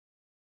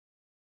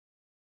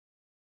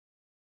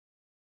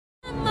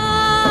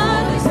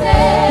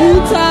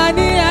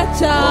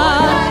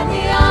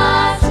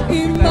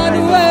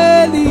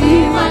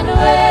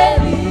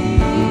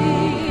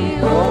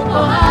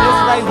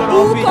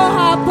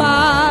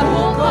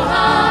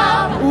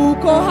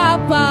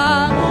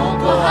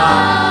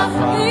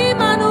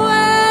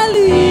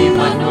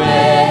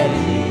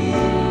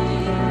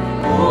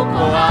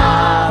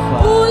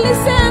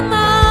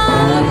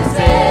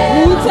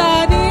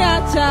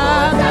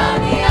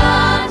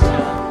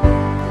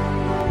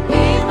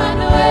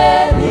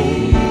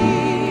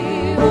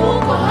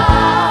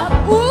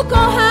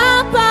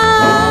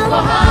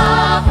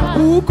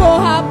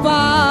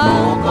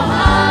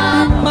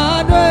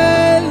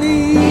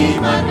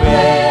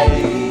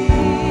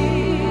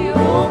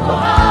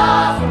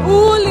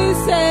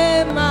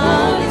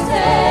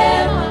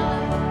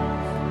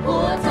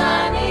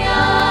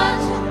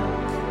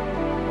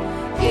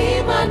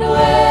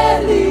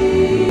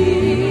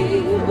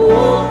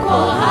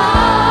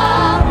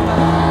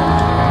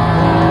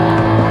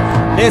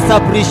Let's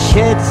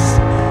appreciate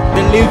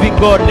the living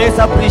God. Let's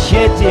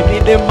appreciate him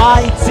in the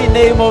mighty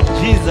name of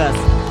Jesus.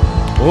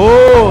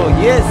 Oh,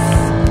 yes.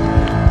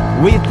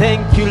 We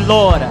thank you,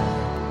 Lord.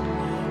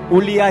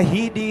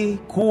 Uliahidi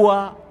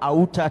kuwa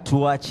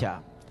hautatuacha.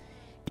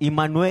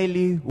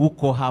 Emmanueli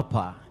uko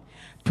hapa.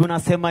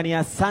 Tunasema ni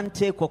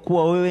asante kwa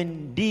kuwa wewe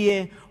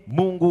ndiye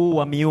Mungu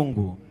wa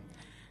miungu.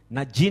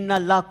 Na jina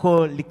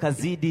lako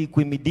likazidi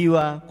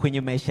kuhimidiwa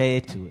kwenye maisha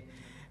yetu.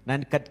 Na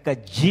katika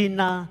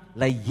jina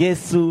la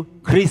Yesu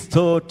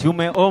Kristo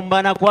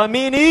tumeomba na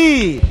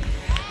kuamini.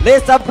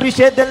 Let's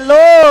appreciate the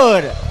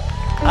Lord.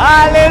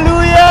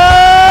 Hallelujah.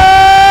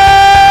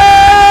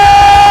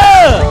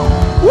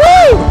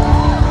 Woo!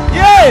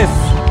 Yes.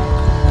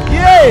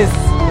 Yes.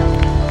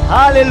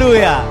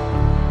 Hallelujah.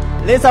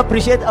 Let's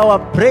appreciate our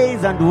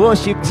praise and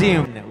worship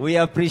team. We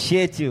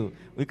appreciate you.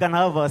 We can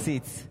have our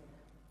seats.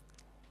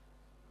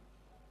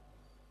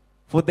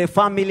 For the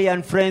family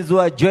and friends who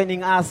are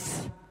joining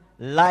us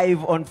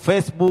live on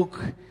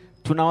Facebook,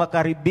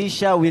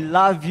 tunawakaribisha. We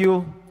love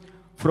you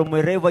from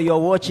wherever you are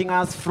watching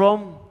us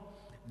from.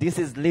 This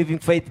is Living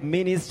Faith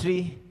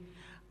Ministry,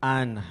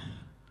 and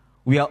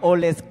we are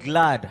always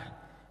glad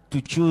to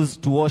choose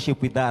to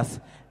worship with us.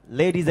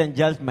 Ladies and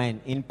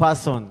gentlemen, in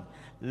person,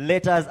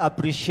 let us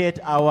appreciate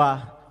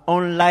our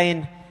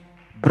online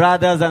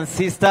brothers and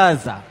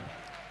sisters.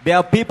 There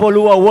are people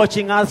who are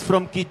watching us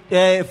from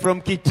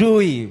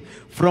Kitui,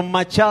 from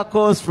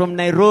Machakos, from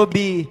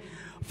Nairobi,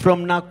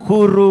 from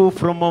Nakuru,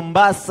 from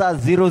Mombasa,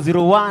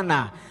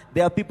 001.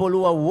 There are people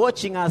who are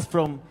watching us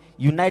from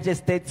United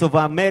States of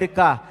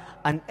America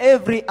and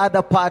every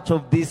other part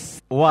of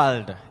this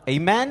world.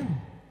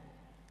 Amen?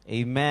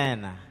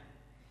 Amen.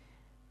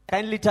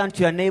 Kindly turn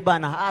to your neighbor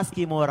and ask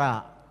him or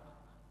her,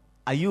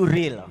 are you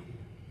real?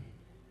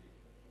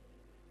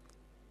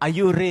 Are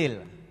you real?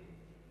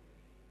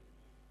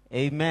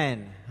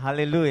 Amen.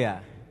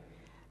 Hallelujah.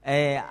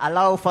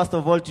 Allow first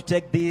of all to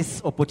take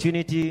this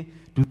opportunity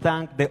to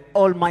thank the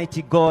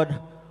Almighty God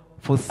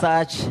for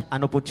such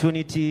an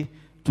opportunity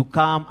to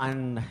come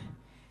and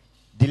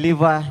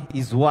deliver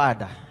His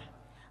word.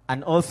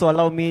 And also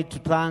allow me to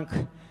thank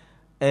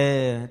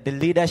the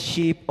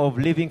leadership of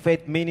Living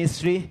Faith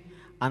Ministry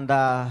and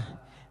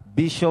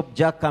Bishop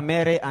Jack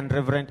Kamere and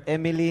Reverend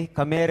Emily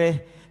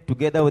Kamere,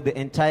 together with the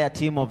entire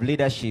team of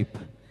leadership.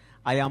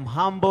 I am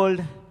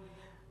humbled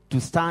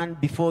to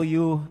stand before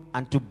you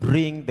and to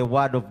bring the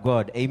word of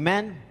God.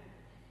 Amen.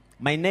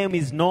 My name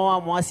is Noah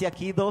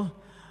Mwasiakido.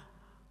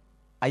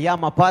 I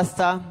am a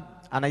pastor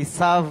and I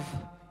serve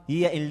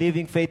here in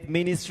Living Faith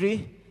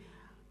Ministry.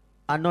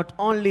 And not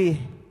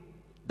only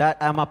that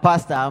I'm a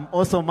pastor, I'm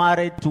also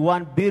married to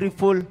one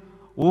beautiful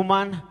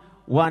woman,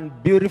 one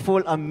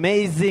beautiful,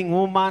 amazing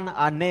woman.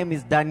 Her name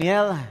is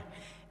Danielle,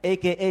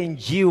 aka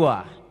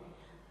Njiwa.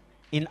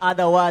 In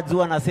other words,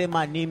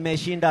 wanasema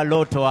nimeshinda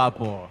loto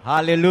hapo.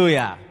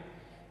 Hallelujah.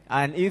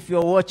 And if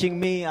you're watching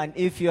me and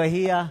if you're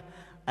here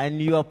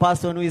and you're a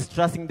person who is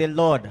trusting the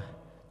Lord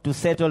to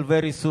settle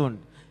very soon,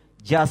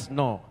 just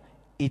know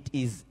it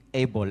is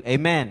able.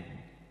 Amen.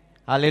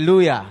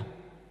 Hallelujah.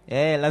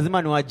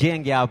 Lazima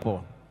niwajenge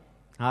hapo.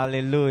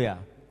 Hallelujah.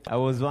 I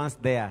was once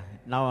there.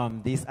 Now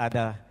I'm this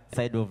other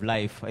side of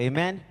life.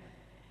 Amen.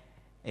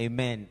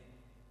 Amen.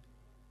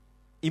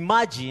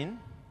 Imagine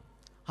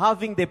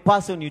having the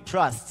person you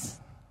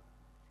trust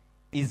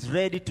is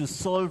ready to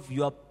solve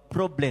your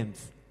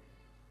problems.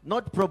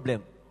 Not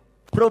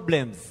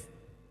problems.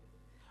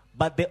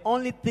 But the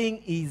only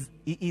thing he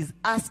is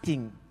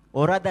asking,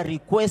 or rather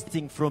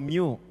requesting from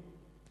you,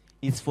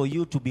 is for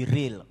you to be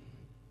real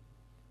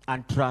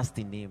and trust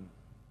in him.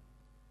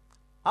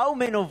 How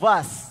many of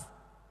us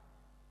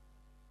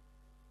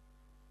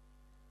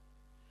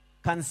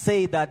can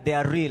say that they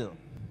are real?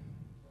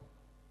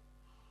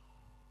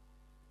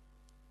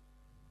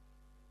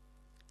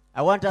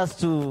 I want us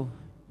to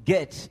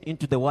get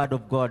into the Word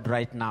of God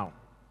right now.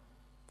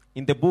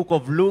 In the book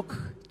of Luke,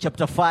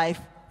 chapter 5,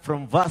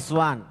 from verse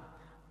 1,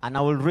 and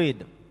I will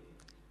read.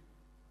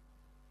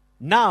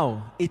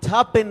 Now, it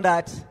happened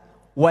that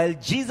while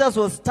Jesus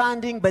was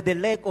standing by the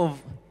lake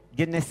of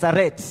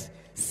Gennesaret,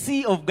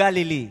 Sea of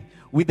Galilee,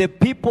 with the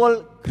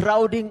people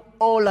crowding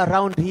all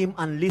around him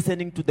and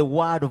listening to the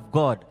word of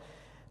God,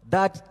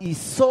 that he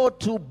saw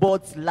two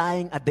boats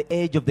lying at the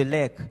edge of the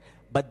lake,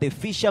 but the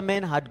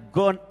fishermen had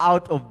gone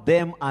out of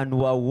them and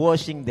were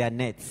washing their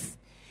nets.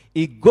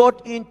 He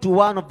got into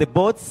one of the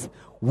boats,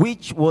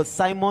 which was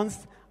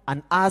Simon's,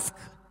 and asked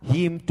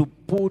him to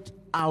put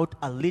out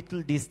a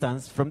little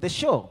distance from the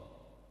shore.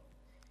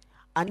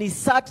 And he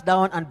sat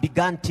down and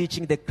began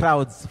teaching the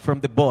crowds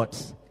from the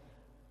boat.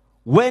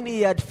 When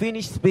he had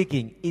finished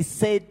speaking, he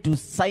said to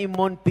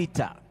Simon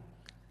Peter,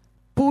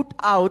 "Put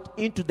out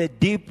into the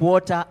deep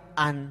water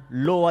and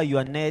lower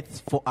your nets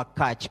for a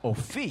catch of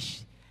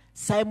fish."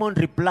 Simon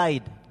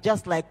replied,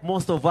 just like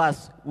most of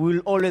us will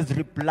always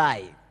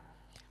reply,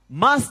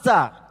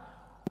 "Master,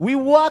 we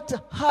worked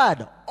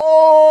hard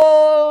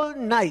all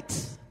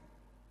night."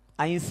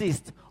 I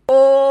insist,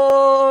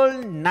 all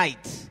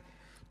night,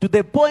 to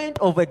the point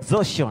of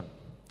exhaustion,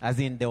 as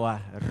in they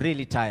were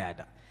really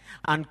tired,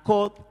 and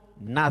caught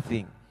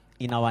nothing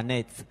in our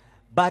nets.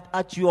 But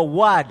at your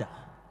word,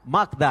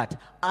 mark that,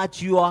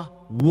 at your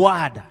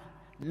word,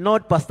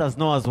 not Pastor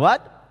Noah's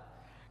word,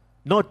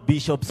 not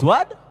Bishop's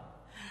word,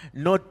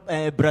 not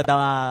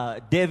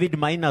Brother David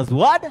Miner's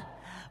word,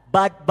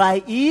 but by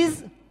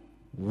his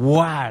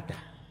word,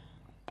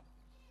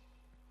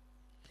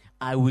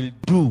 I will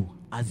do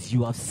as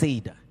you have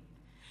said,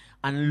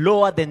 and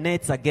lower the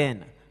nets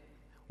again.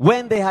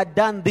 When they had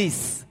done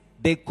this,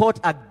 they caught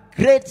a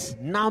great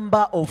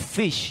number of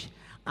fish,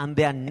 and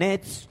their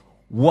nets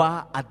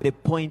were at the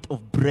point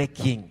of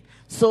breaking.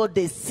 So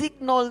they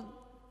signaled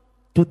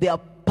to their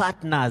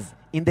partners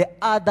in the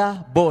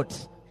other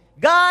boat,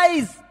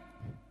 guys,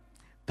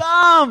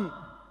 come,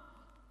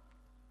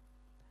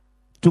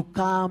 to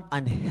come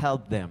and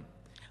help them.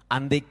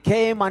 And they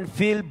came and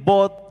filled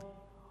both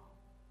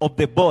of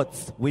the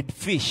boats with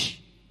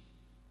fish,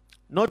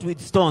 not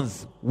with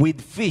stones, with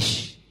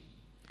fish,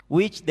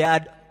 which they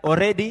had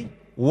already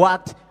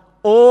worked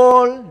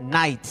all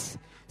night,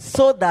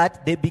 so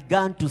that they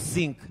began to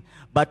sink.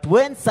 But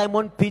when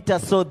Simon Peter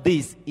saw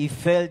this, he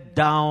fell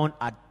down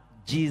at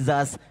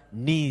Jesus'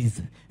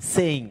 knees,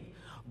 saying,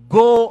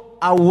 "Go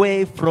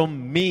away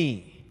from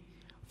me,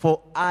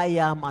 for I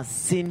am a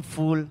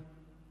sinful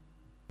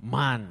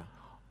man,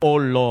 O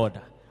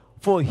Lord."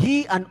 For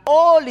he and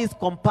all his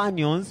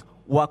companions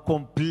were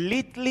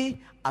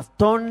completely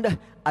astonished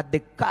at the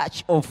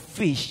catch of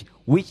fish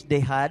which they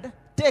had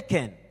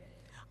taken.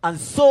 And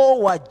so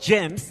were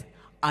James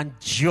and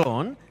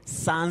John,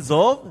 sons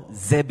of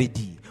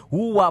Zebedee,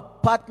 who were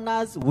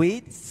partners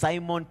with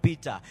Simon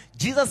Peter.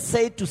 Jesus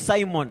said to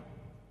Simon,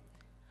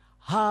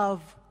 "Have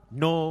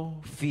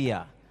no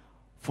fear,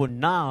 for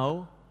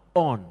now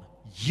on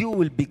you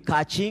will be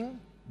catching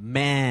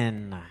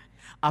men."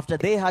 After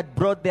they had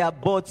brought their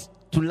boats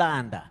to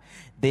land,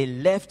 they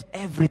left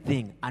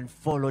everything and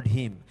followed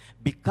him,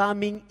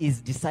 becoming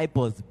his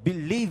disciples,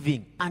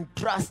 believing and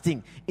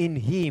trusting in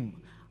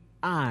him,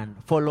 and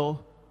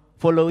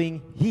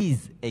following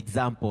his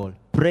example.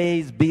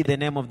 Praise be the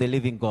name of the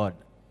living God.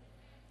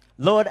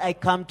 Lord, I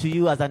come to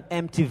you as an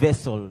empty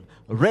vessel,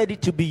 ready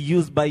to be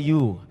used by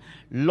you.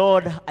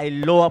 Lord, I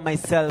lower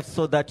myself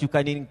so that you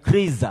can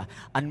increase,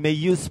 and may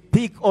you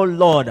speak, oh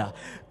Lord,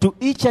 to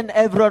each and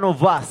every one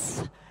of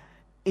us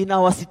in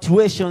our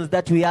situations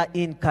that we are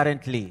in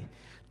currently.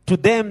 To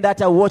them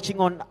that are watching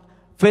on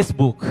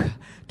Facebook,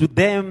 to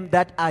them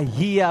that are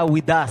here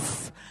with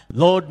us,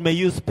 Lord, may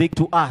you speak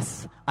to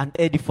us and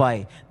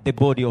edify the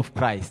body of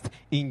Christ.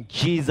 In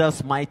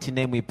Jesus' mighty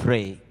name we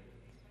pray.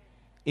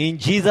 In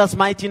Jesus'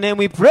 mighty name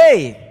we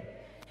pray.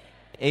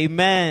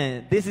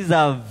 Amen. This is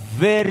a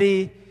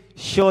very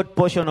short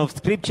portion of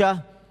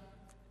scripture,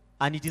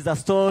 and it is a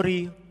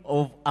story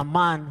of a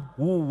man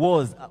who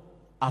was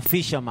a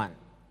fisherman.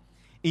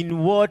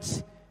 In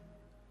what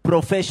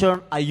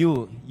profession are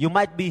you? You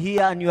might be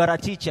here and you are a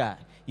teacher.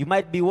 You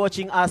might be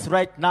watching us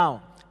right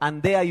now,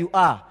 and there you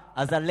are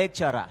as a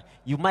lecturer.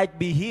 You might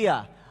be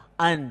here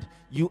and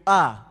you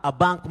are a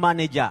bank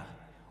manager.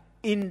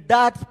 In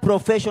that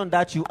profession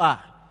that you are,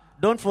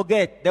 don't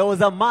forget, there was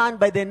a man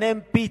by the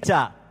name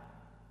Peter.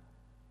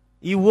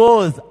 He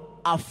was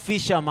a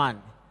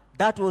fisherman.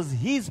 That was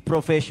his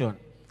profession.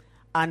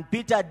 And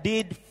Peter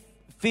did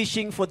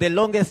fishing for the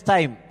longest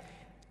time.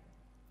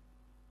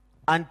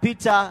 And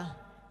Peter,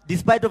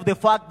 despite of the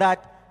fact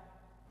that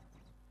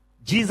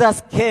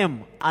Jesus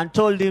came and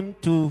told him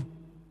to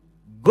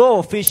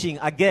go fishing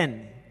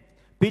again,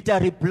 Peter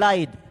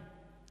replied,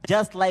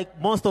 just like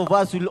most of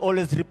us will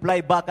always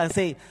reply back and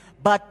say,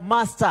 "But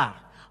Master,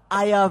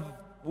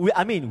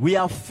 we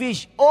have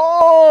fished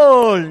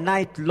all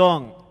night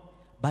long,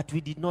 but we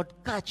did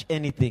not catch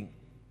anything.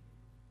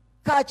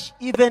 Catch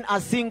even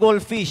a single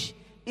fish,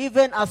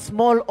 even a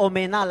small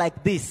omena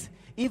like this,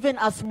 even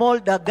a small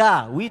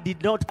daga, we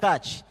did not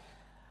catch."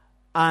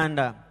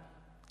 And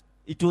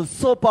it was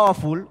so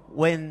powerful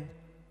when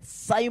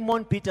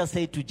Simon Peter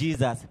said to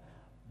Jesus,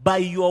 "By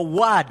your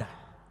word,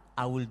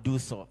 I will do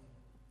so."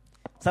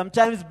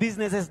 Sometimes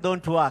businesses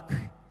don't work.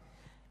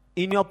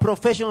 In your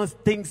profession,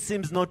 things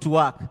seems not to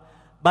work.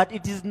 But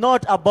it is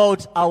not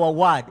about our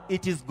word.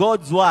 It is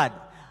God's word.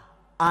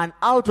 And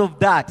out of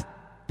that,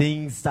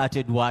 things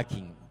started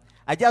working.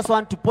 I just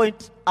want to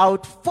point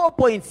out 4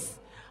 points,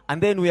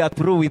 and then we are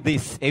through with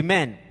this.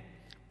 Amen.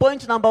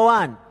 Point number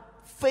 1,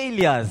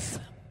 failures.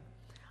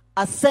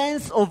 A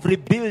sense of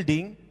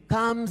rebuilding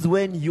comes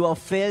when you have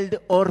failed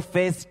or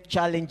faced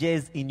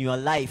challenges in your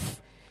life.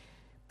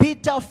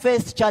 Peter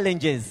faced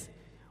challenges.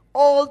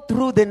 All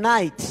through the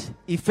night,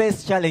 he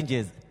faced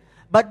challenges.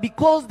 But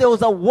because there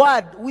was a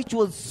word which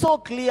was so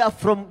clear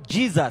from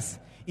Jesus,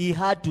 he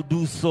had to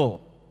do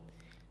so.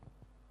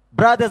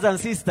 Brothers and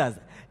sisters,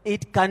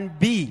 it can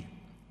be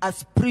a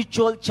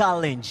spiritual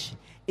challenge.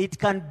 It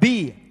can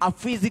be a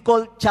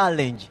physical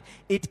challenge.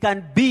 It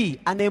can be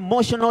an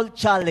emotional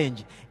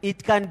challenge.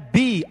 It can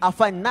be a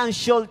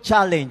financial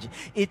challenge.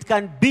 It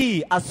can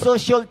be a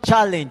social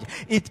challenge.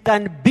 It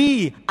can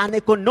be an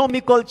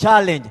economical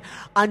challenge.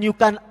 And you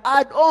can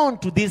add on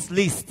to this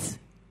list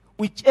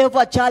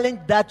whichever challenge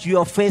that you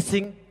are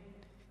facing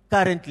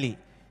currently.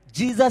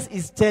 Jesus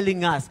is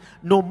telling us,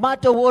 no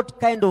matter what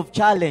kind of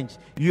challenge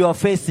you are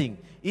facing,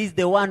 He's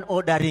the one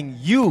ordering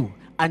you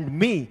and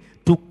me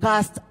to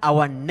cast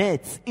our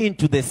nets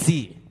into the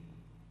sea.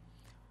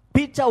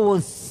 Peter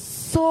was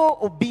so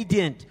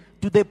obedient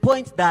to the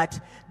point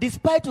that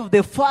despite of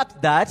the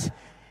fact that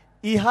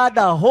he had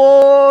a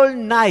whole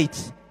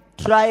night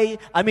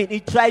he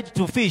tried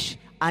to fish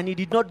and he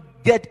did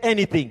not get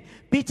anything.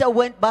 Peter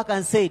went back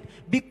and said,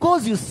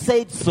 because you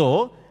said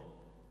so,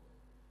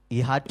 he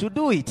had to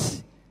do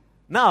it.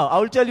 Now, I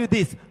will tell you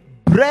this.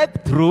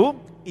 Breakthrough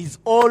is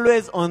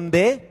always on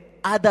the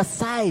other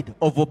side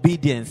of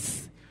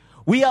obedience.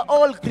 We are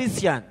all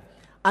Christian,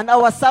 and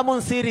our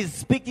sermon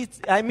series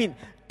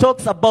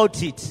talks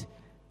about it.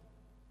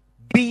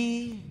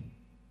 Be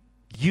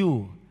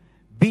you.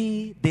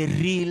 Be the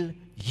real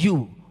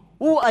you.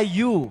 Who are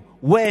you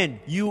when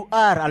you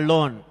are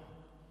alone?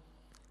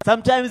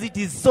 Sometimes it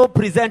is so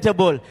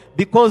presentable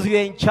because we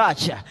are in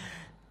church.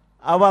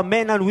 Our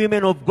men and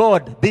women of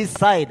God this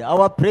side,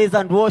 our praise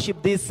and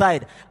worship this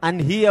side,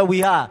 and here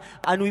we are.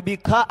 And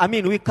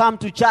we come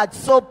to church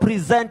so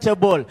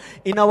presentable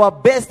in our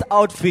best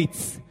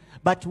outfits.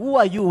 But who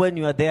are you when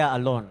you are there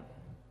alone?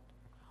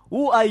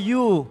 Who are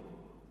you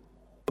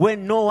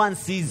when no one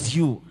sees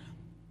you?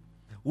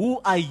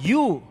 Who are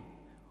you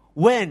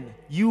when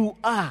you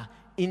are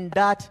in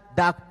that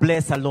dark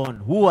place alone?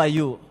 Who are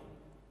you?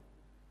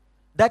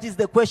 That is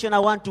the question I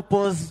want to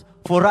pose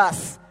for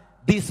us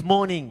this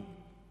morning.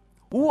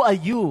 Who are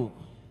you?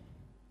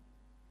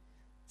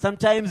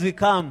 Sometimes we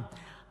come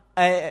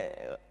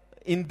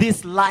in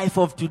this life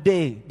of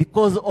today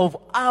because of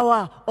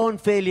our own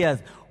failures.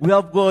 We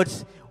are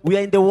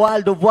in the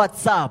world of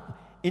WhatsApp,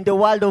 in the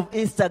world of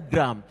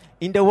Instagram,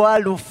 in the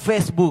world of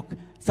Facebook.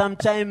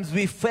 Sometimes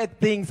we fake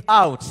things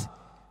out.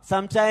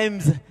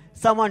 Sometimes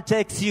someone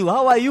texts you,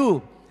 how are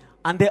you?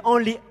 And the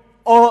only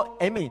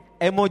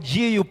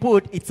emoji you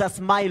put, it's a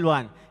smile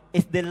one.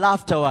 It's the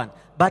laughter one.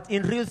 But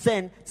in real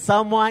sense,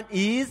 someone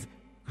is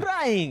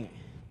crying.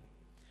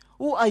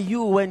 Who are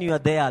you when you are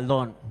there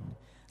alone?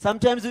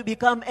 Sometimes we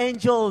become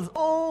angels.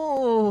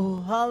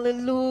 Oh,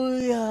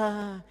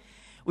 hallelujah.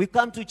 We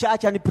come to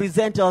church and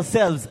present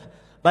ourselves,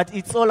 but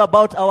it's all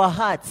about our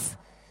hearts.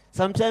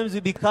 Sometimes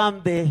we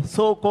become the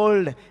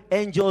so-called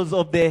angels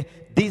of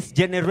this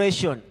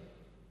generation.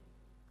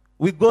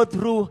 We go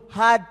through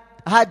hard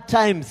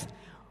times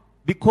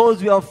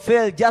because we have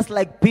failed, just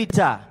like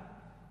Peter.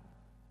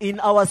 In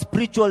our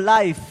spiritual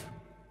life,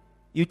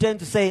 you tend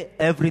to say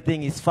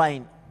everything is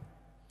fine.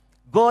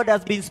 God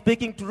has been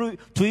speaking to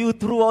you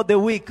throughout the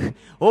week.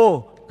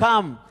 Oh,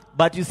 come.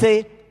 But you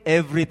say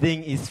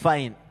everything is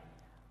fine.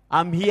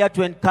 I'm here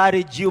to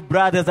encourage you,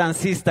 brothers and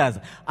sisters,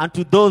 and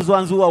to those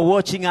ones who are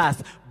watching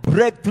us.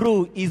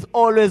 Breakthrough is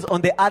always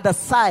on the other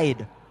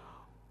side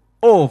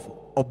of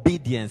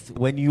obedience.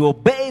 When you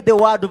obey the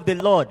word of the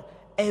Lord,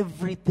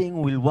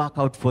 everything will work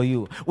out for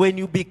you. When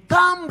you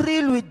become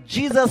real with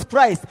Jesus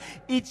Christ,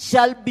 it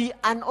shall be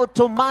an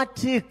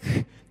automatic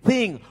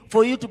thing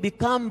for you to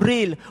become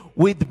real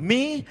with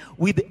me,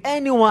 with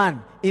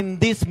anyone in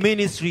this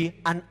ministry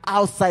and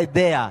outside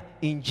there,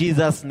 in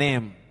Jesus'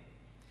 name.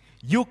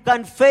 You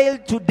can fail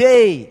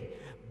today,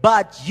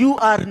 but you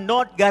are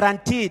not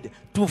guaranteed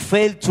to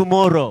fail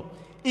tomorrow.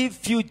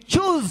 If you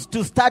choose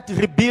to start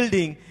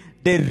rebuilding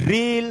the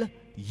real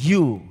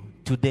you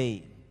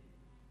today.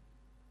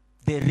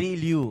 The real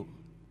you.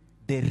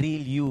 The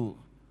real you.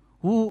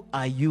 Who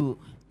are you?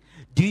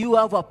 Do you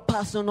have a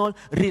personal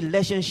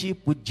relationship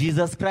with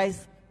Jesus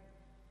Christ?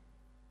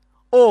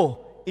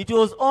 Oh, it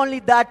was only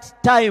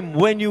that time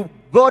when you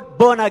got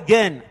born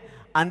again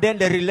and then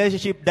the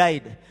relationship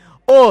died.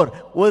 Or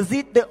was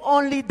it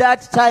only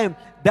that time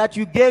that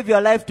you gave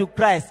your life to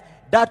Christ,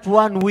 that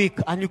 1 week,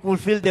 and you could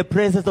feel the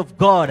presence of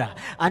God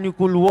and you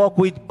could walk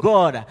with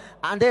God?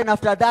 And then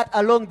after that,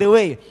 along the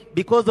way,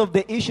 because of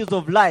the issues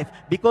of life,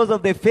 because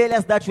of the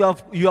failures that you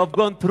have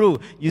gone through,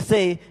 you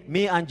say,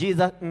 me and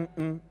Jesus,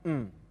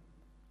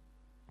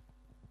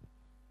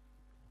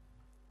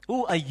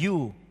 Who are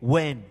you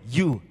when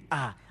you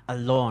are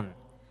alone?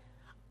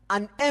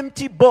 An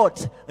empty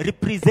boat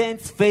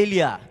represents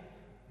failure.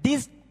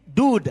 This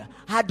dude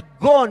had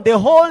gone the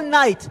whole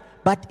night,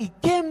 but he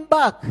came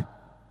back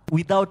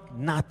without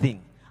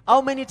nothing. How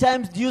many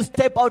times do you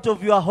step out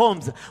of your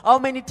homes? How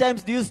many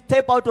times do you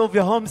step out of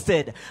your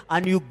homestead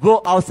and you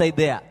go outside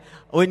there?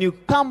 When you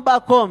come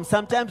back home,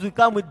 sometimes we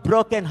come with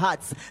broken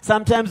hearts.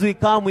 Sometimes we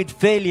come with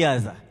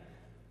failures.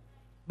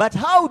 But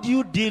how do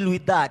you deal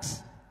with that?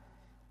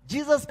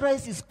 Jesus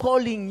Christ is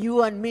calling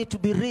you and me to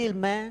be real,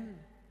 man.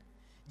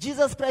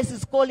 Jesus Christ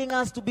is calling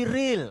us to be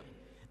real.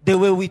 The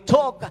way we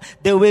talk,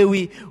 the way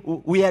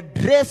we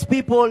address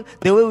people,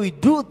 the way we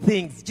do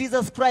things.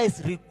 Jesus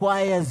Christ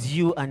requires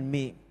you and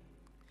me.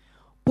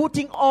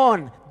 Putting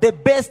on the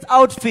best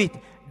outfit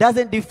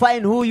doesn't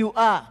define who you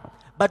are.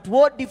 But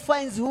what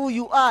defines who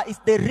you are is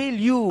the real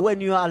you when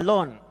you are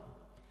alone.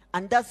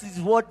 And that is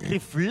what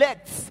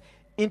reflects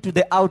into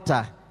the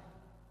outer.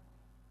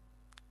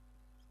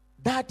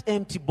 That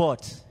empty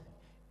boat.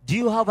 Do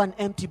you have an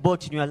empty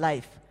boat in your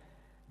life?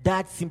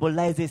 That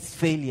symbolizes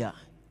failure.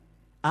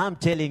 I'm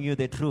telling you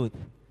the truth.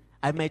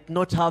 I might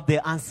not have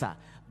the answer,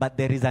 but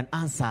there is an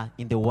answer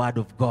in the Word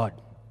of God.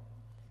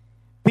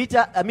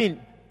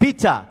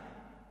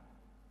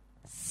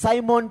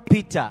 Simon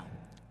Peter,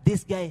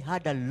 this guy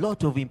had a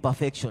lot of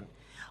imperfection.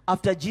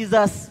 After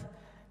Jesus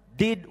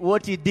did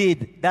what he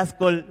did, that's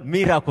called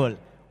miracle.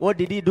 What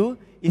did he do?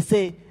 He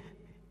said,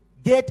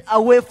 "Get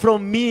away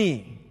from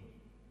me.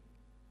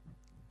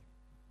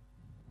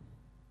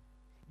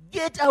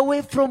 Get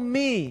away from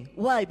me."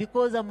 Why?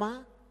 Because I'm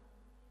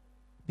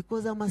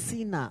a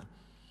sinner.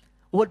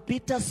 What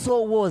Peter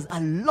saw was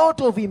a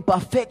lot of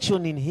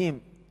imperfection in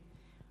him.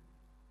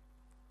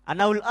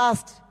 And I will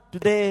ask to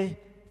the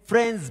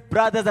friends,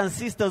 brothers and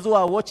sisters who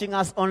are watching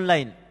us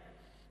online,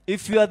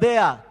 if you are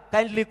there,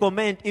 kindly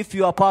comment if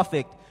you are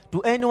perfect.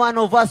 To any one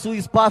of us who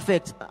is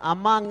perfect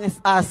among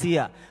us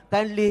here,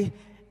 kindly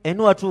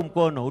enua tu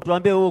mkono,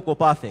 utuambie uko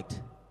perfect.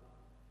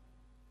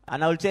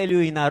 And I will tell you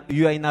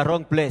you are in a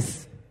wrong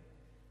place.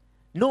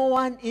 No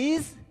one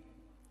is.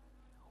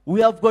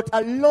 We have got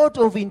a lot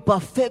of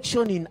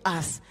imperfection in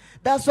us.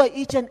 That's why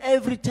each and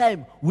every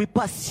time we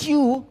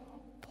pursue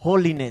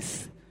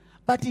holiness.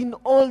 But in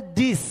all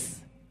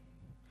this,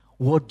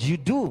 what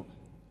do?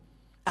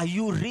 Are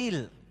you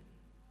real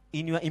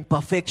in your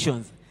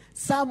imperfections?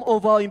 Some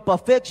of our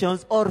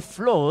imperfections or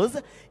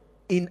flaws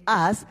in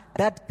us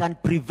that can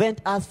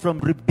prevent us from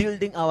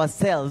rebuilding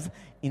ourselves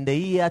in the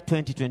year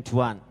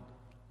 2021.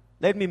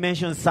 Let me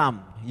mention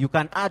some. You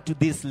can add to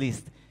this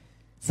list.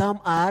 Some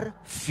are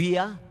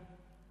fear,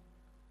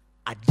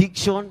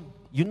 addiction.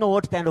 You know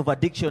what kind of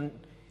addiction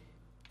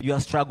you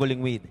are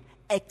struggling with.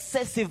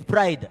 Excessive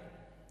pride.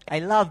 I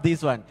love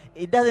this one.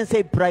 It doesn't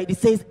say pride, it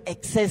says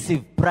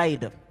excessive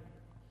pride.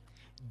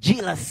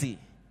 Jealousy,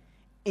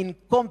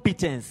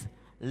 incompetence,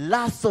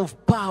 lust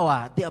of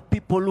power. There are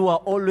people who are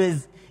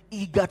always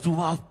eager to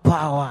have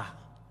power.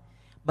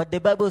 But the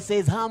Bible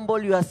says,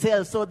 humble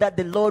yourself so that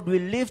the Lord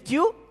will lift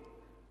you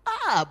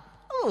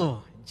up.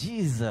 Oh,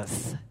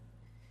 Jesus.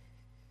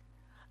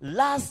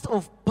 Lust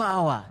of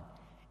power.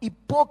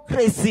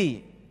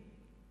 Hypocrisy.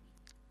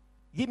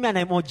 Give me an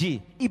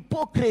emoji.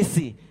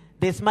 Hypocrisy.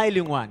 The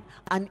smiling one.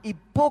 And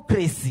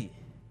hypocrisy.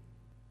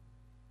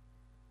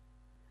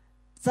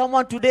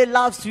 Someone today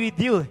laughs with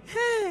you.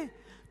 Hey,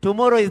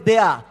 tomorrow is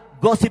there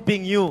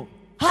gossiping you.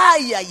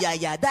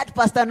 Ay, that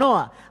Pastor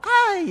Noah.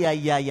 Ay,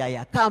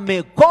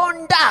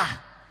 kamekonda.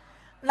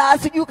 Na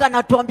sijui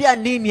kanatuambia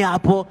nini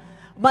hapo.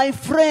 My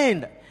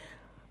friend.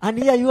 And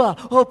here you are.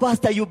 Oh,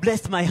 Pastor, you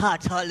blessed my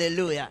heart.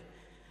 Hallelujah.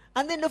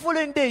 And then the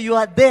following day, you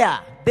are there.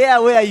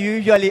 There where you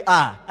usually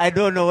are. I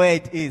don't know where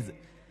it is.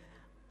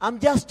 I'm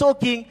just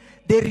talking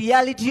the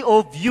reality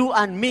of you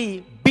and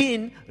me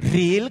being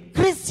real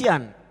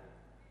Christian.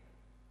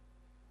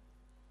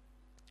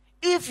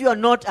 If you are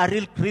not a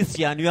real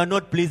Christian, you are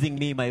not pleasing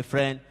me, my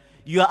friend.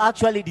 You are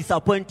actually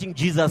disappointing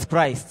Jesus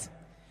Christ.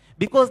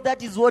 Because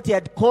that is what he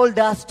had called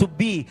us to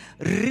be.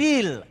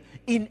 Real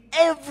in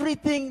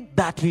everything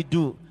that we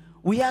do.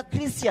 We are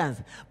Christians.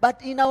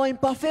 But in our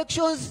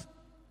imperfections,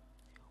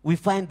 we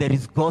find there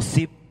is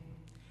gossip.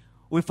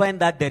 We find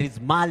that there is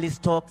malice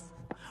talks.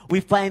 We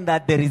find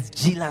that there is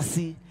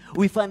jealousy.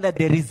 We find that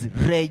there is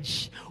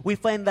rage. We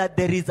find that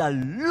there is a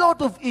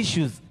lot of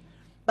issues.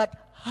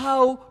 But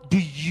how do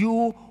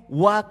you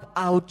work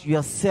out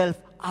yourself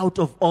out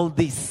of all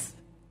these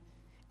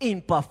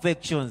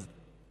imperfections?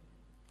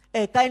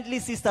 Hey, kindly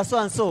sister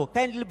so-and-so,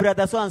 kindly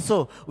brother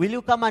so-and-so, will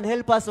you come and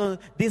help us on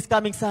this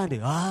coming Sunday?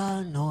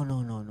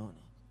 No.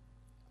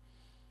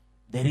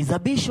 There is a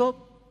bishop.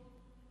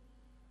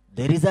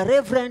 There is a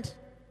reverend.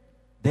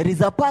 There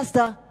is a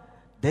pastor.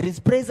 There is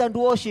praise and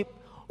worship.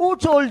 Who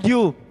told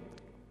you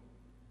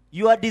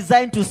you are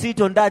designed to sit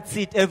on that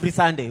seat every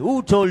Sunday?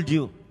 Who told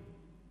you?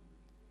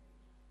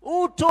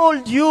 Who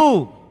told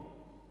you?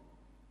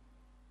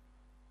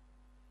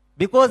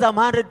 Because I'm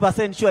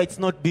 100% sure it's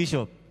not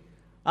bishop.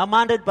 I'm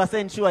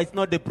 100% sure it's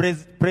not the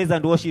praise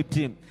and worship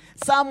team.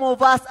 Some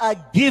of us are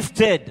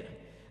gifted.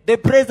 The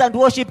praise and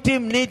worship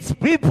team needs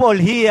people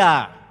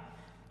here.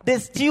 The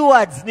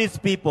stewards needs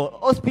people.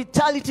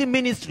 Hospitality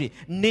ministry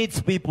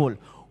needs people.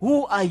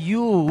 Who are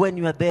you when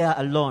you are there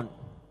alone?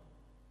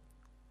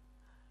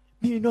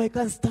 You know, I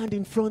can't stand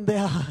in front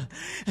there.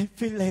 I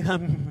feel like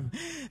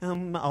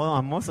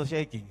I'm also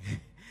shaking.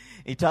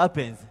 It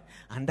happens.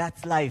 And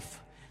that's life.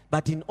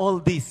 But in all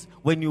this,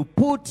 when you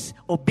put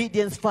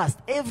obedience first,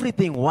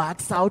 everything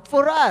works out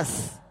for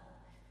us.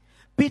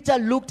 Peter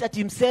looked at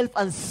himself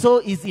and saw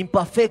his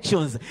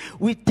imperfections.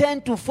 We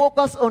tend to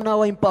focus on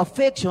our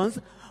imperfections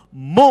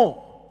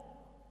more.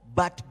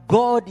 But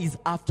God is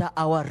after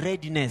our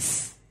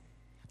readiness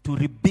to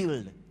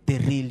rebuild the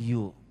real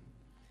you.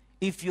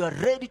 If you are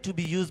ready to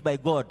be used by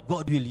God,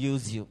 God will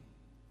use you.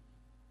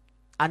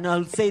 And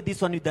I'll say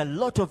this one with a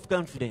lot of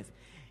confidence.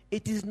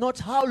 It is not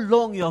how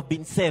long you have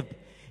been saved.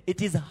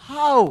 It is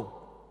how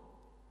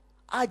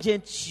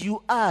urgent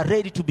you are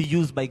ready to be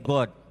used by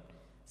God.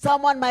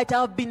 Someone might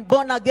have been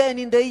born again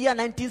in the year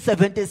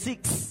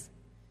 1976.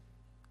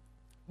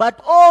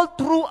 But all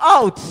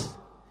throughout,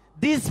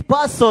 this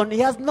person, he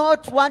has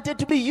not wanted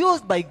to be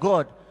used by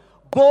God.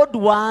 God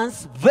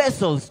wants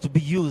vessels to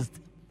be used.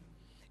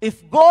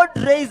 If God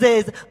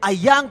raises a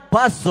young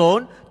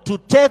person to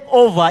take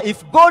over,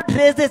 if God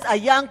raises a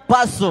young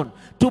person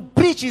to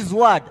preach His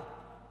word,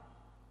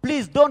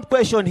 please don't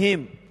question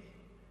Him.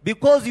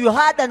 Because you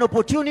had an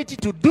opportunity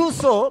to do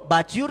so,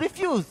 but you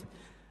refused.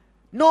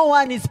 No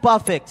one is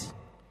perfect.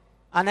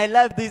 And I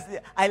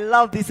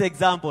love this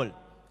example.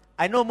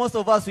 I know most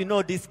of us, we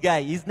know this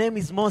guy. His name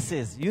is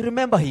Moses. You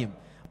remember him?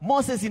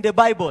 Moses in the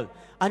Bible.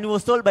 And he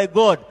was told by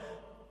God,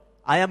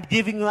 I am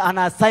giving you an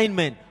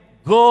assignment.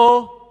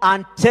 Go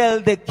and tell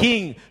the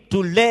king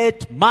to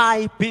let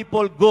my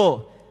people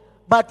go.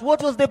 But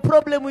what was the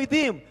problem with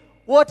him?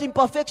 What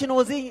imperfection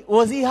was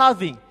he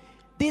having?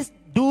 This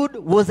dude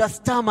was a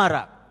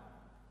stammerer.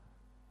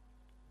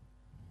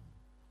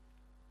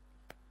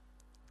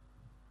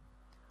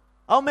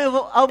 How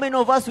many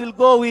of us will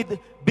go with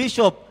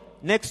Bishop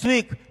next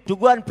week to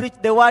go and preach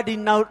the word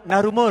in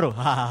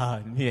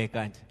Narumoro? Me, I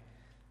can't.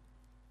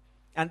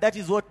 And that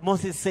is what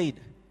Moses said.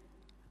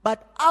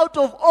 But out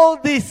of all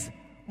this,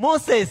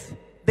 Moses,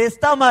 the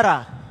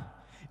stammerer,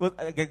 with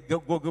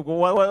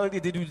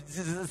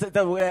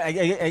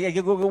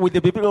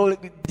the people,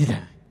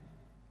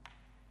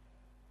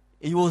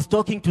 he was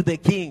talking to the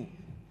king.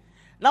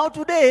 Now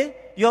today,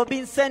 you have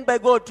been sent by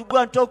God to go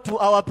and talk to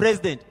our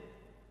president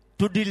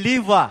to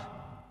deliver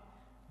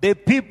the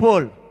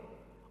people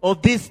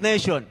of this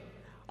nation.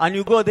 And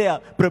you go there.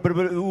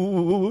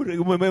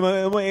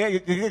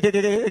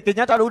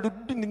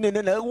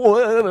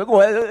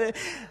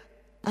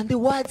 And the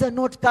words are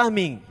not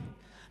coming.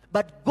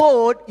 But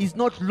God is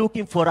not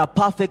looking for a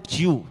perfect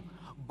you.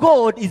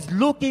 God is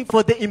looking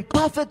for the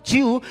imperfect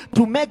you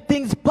to make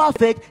things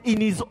perfect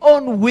in His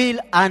own will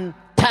and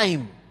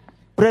time.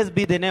 Praise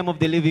be the name of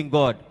the living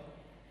God.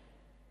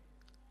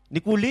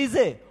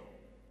 Nikuulize,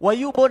 were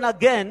you born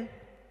again?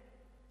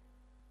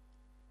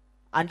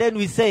 And then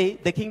we say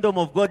the kingdom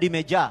of God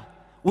imejaa.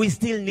 We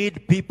still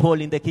need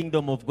people in the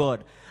kingdom of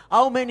God.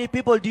 How many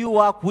people do you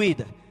work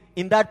with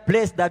in that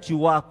place that you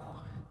work?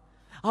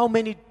 How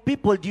many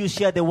people do you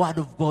share the word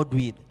of God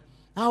with?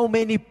 How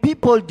many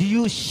people do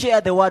you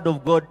share the word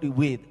of God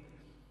with?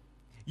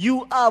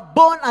 You are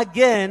born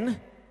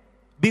again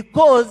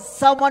because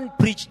someone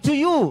preached to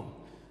you.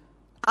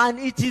 And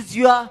it is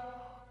your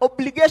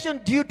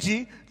obligation,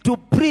 duty to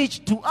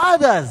preach to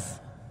others.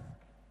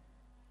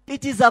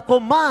 It is a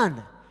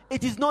command.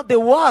 It is not the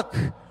work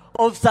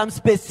of some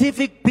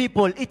specific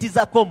people. It is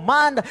a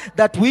command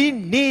that we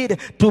need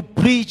to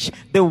preach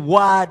the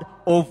word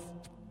of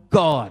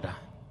God.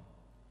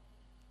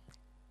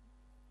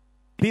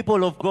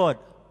 People of God,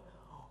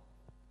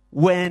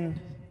 when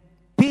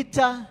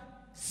Peter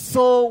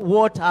saw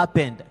what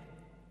happened,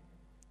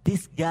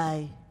 this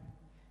guy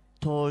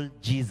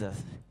told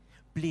Jesus,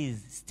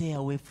 please stay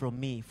away from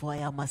me, for I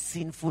am a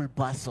sinful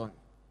person.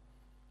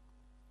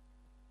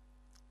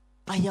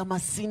 I am a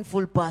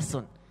sinful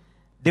person.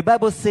 The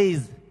Bible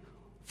says,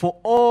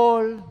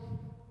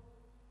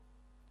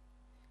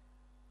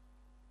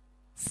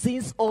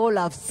 since all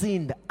have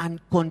sinned and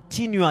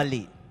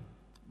continually,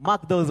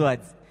 mark those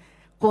words,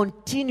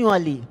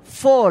 continually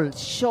fall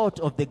short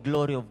of the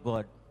glory of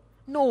God.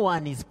 No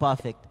one is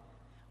perfect.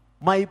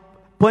 My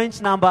point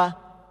number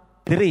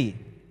 3,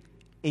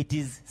 it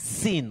is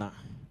sin.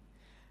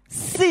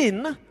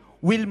 Sin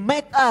will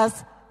make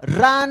us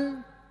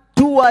run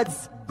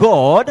towards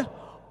God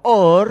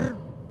or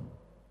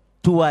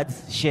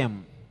towards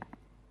shame.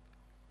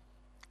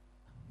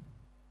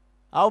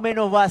 How many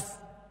of us,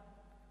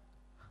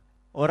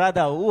 or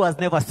rather, who has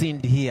never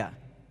sinned here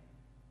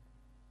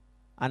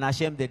and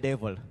ashamed the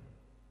devil?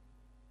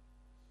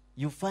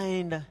 You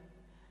find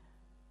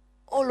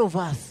all of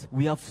us,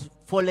 we have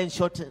fallen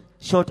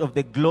short of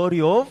the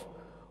glory of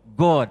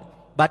God.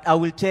 But I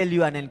will tell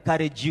you and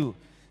encourage you,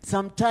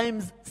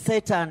 sometimes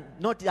Satan,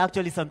 not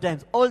actually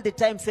sometimes, all the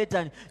time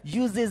Satan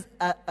uses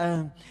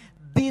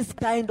this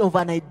kind of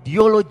an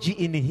ideology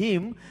in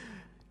him.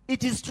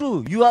 It is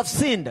true, you have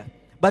sinned.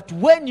 But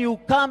when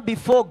you come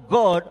before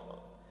God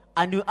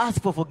and you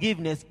ask for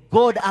forgiveness,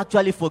 God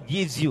actually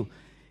forgives you.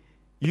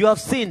 You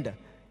have sinned.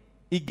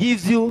 He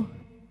gives you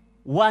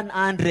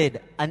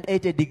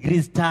 180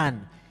 degrees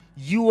turn.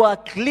 You are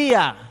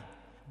clear.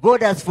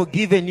 God has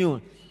forgiven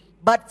you.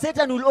 But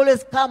Satan will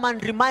always come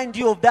and remind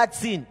you of that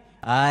sin.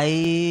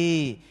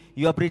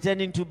 You are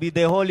pretending to be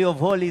the Holy of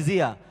Holies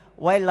here.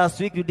 While last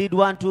week you did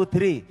 1, 2,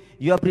 3.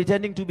 You are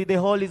pretending to be the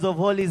Holies of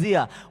Holies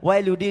here.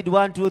 While you did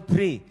 1, 2,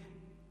 3.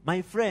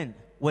 My friend,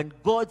 when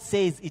God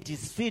says it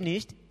is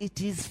finished,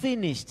 it is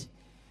finished.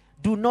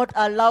 Do not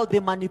allow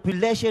the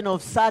manipulation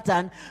of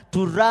Satan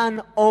to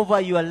run over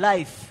your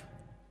life.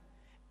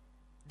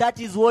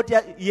 That is what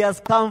he has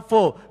come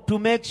for, to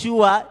make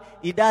sure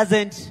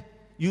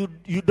you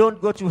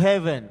don't go to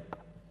heaven.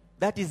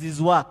 That is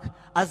his work.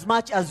 As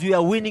much as we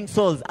are winning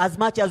souls, as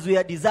much as we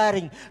are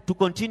desiring to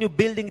continue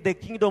building the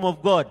kingdom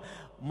of God,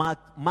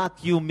 mark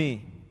you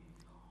me.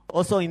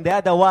 Also in the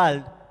other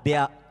world, they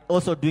are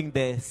also doing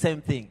the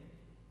same thing.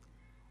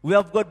 We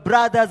have got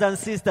brothers and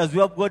sisters, we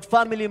have got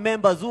family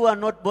members who are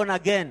not born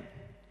again.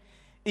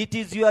 It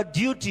is your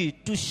duty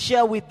to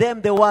share with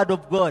them the word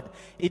of God.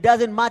 It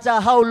doesn't matter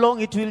how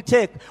long it will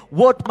take.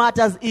 What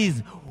matters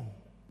is,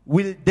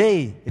 will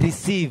they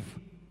receive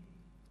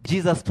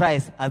Jesus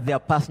Christ as their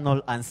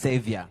personal and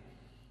Savior?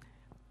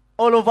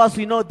 All of us,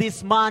 we know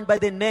this man by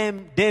the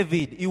name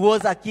David. He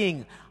was a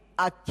king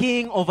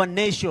of a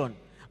nation,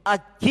 a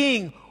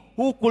king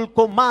who could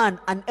command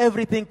and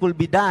everything could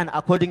be done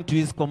according to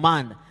his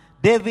command.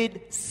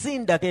 David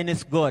sinned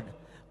against God.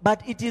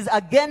 But it is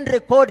again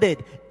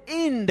recorded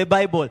in the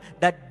Bible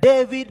that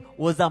David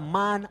was a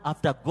man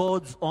after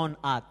God's own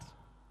heart.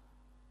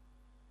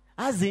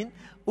 As in,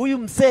 huyu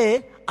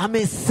msee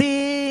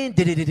amesin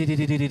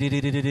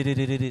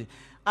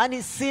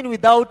ani sin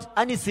without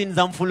any sin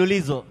za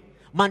mfululizo.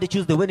 Monday,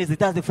 Tuesday, Wednesday,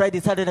 Thursday, Friday,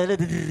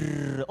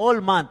 Saturday, all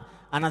month,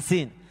 and a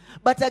sin.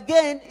 But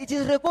again, it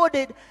is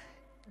recorded,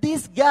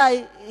 this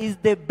guy is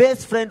the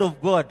best friend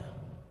of God.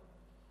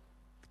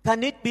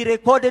 Can it be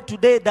recorded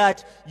today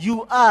that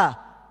you are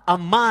a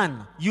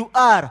man, you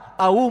are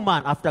a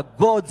woman after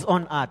God's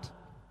own heart?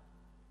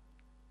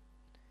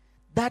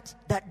 That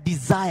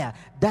desire,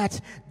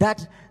 that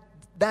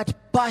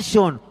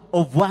passion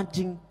of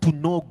wanting to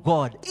know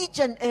God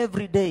each and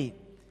every day.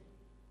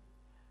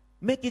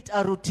 Make it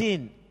a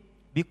routine,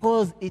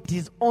 because it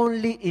is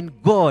only in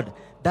God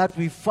that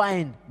we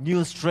find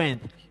new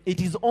strength. It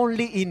is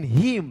only in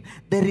Him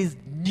there is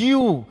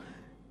new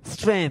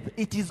strength.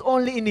 It is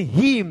only in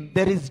Him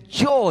there is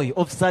joy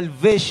of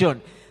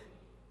salvation.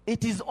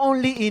 It is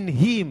only in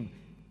Him,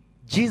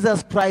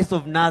 Jesus Christ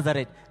of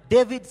Nazareth.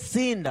 David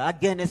sinned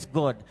against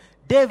God.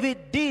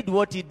 David did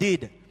what he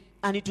did,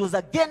 and it was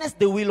against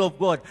the will of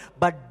God.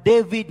 But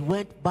David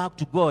went back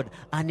to God,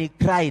 and he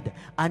cried,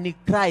 and he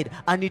cried,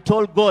 and he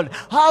told God,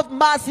 have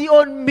mercy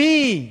on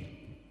me,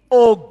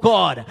 O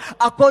God,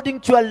 according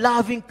to your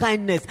loving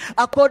kindness,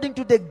 according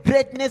to the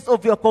greatness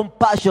of your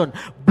compassion,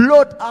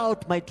 blot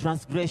out my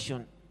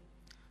transgression.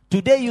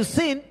 Today you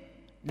sin,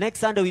 next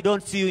Sunday we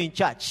don't see you in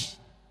church.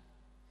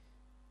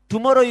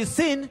 Tomorrow you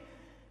sin,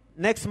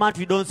 next month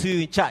we don't see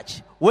you in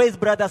church. Where is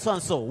brother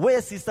so-and-so? Where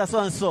is sister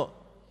so-and-so?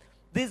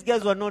 These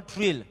guys were not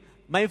real.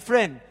 My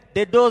friend,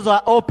 the doors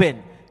are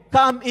open.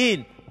 Come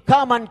in.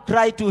 Come and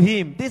cry to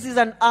Him. This is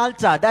an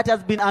altar that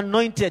has been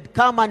anointed.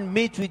 Come and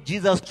meet with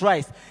Jesus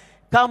Christ.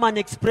 Come and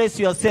express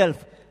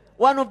yourself.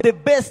 One of the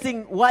best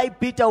things why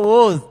Peter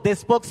was the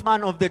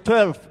spokesman of the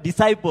 12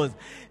 disciples,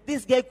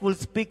 this guy could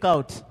speak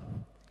out.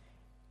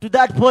 To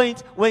that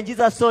point, when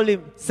Jesus told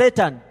him,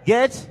 Satan,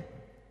 get?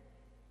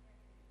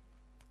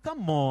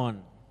 Come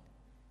on.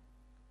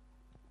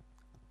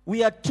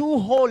 We are too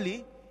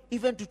holy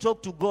even to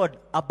talk to God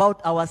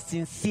about our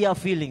sincere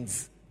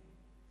feelings.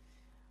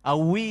 Are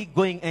we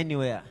going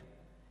anywhere?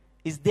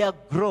 Is there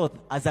growth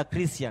as a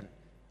Christian?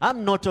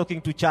 I'm not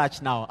talking to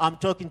church now. I'm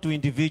talking to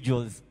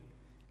individuals.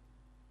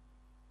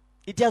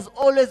 It has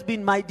always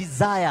been my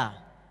desire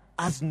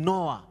as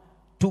Noah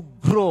to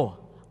grow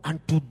and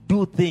to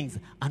do things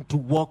and to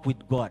walk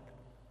with God.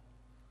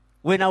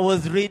 When I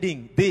was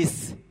reading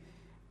this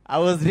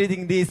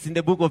in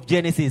the book of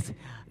Genesis.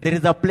 There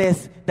is a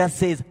place that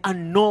says,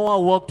 and Noah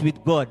walked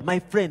with God. My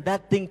friend,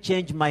 that thing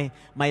changed my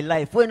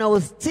life. When I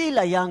was still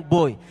a young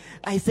boy,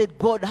 I said,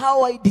 God,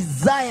 how I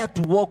desire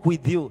to walk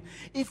with you.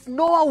 If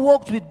Noah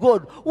walked with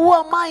God, who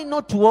am I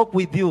not to walk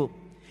with you?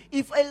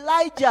 If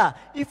Elisha,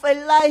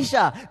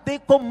 they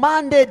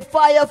commanded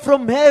fire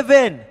from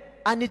heaven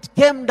and it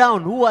came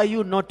down, who are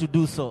you not to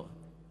do so?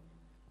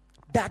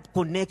 That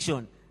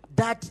connection,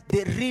 that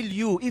the real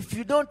you. If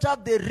you don't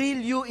have the real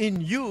you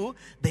in you,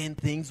 then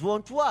things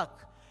won't work.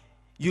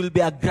 You'll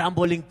be a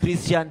grumbling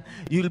Christian.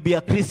 You'll be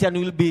a Christian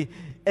who will be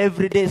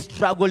every day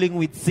struggling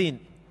with sin.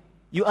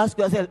 You ask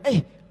yourself,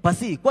 hey,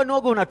 Pasi, kwani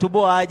wago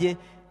unatuboa aje?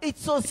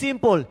 It's so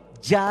simple.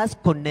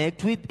 Just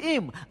connect with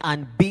Him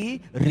and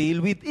be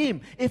real with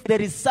Him. If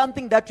there is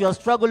something that you are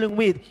struggling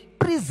with,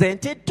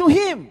 present it to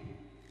Him.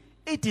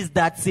 It is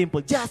that simple.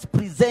 Just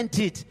present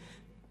it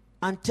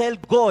and tell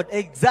God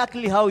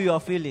exactly how you are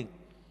feeling.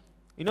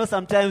 You know,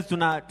 sometimes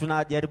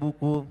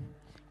tunajaribu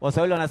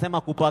Waswahili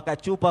wanasema kupaka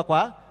chupa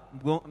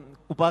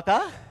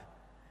kupaka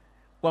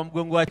kwa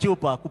mgongo wa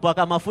chupa,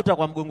 kupaka mafuta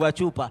kwa mgongo wa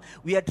chupa.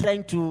 We are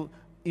trying to,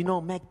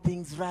 make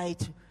things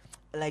right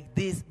like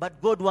this,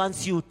 but God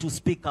wants you to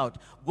speak out.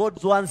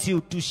 God wants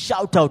you to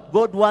shout out.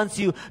 God wants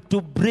you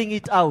to bring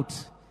it out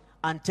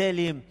and tell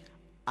Him,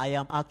 I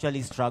am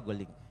actually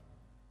struggling.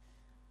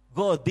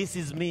 God, this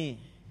is me.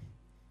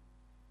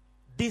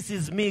 This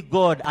is me,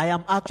 God. I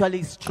am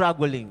actually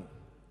struggling.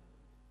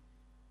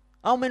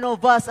 How many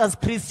of us as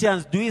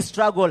Christians do we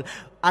struggle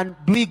and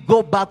do we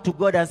go back to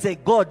God and say,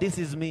 God, this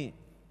is me?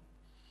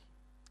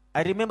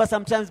 I remember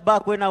sometimes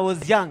back when I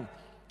was young,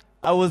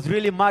 I was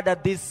really mad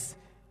at this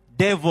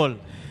devil.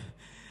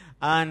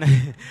 And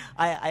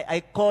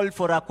I called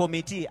for a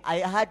committee. I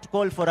had to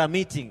call for a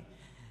meeting.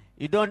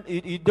 You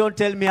don't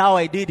tell me how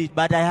I did it,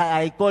 but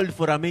I called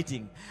for a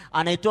meeting.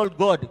 And I told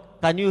God,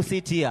 can you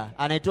sit here?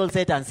 And I told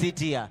Satan, sit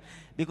here.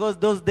 Because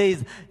those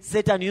days,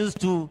 Satan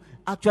used to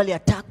actually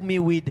attack me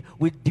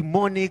with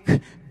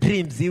demonic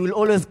dreams. He will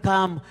always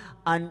come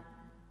and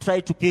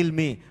tried to kill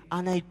me.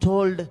 And I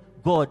told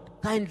God,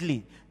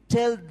 kindly,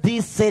 tell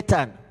this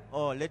Satan,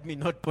 let me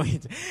not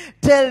point.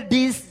 Tell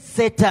this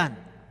Satan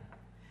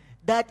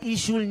that he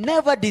should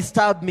never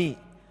disturb me.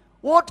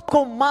 What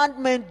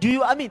command do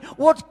you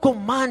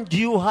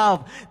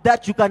have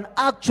that you can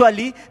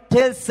actually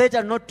tell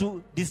Satan not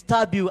to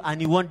disturb you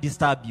and he won't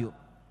disturb you?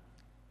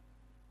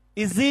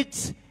 Is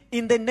it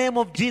in the name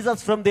of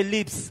Jesus from the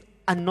lips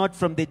and not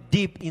from the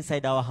deep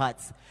inside our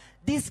hearts?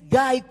 This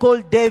guy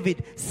called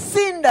David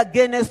sinned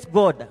against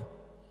God.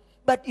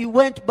 But he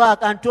went back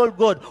and told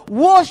God,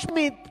 wash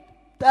me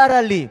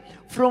thoroughly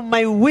from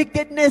my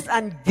wickedness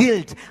and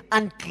guilt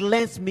and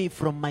cleanse me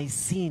from my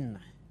sin.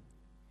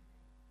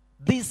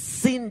 This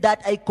sin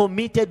that I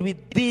committed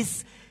with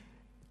this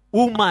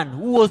woman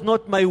who was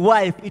not my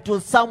wife, it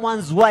was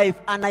someone's wife,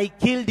 and I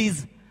killed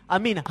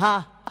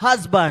her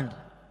husband.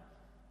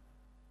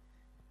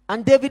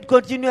 And David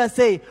continued and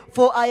say,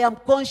 for I am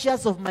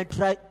conscious of my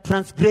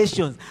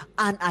transgressions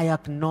and I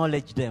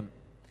acknowledge them.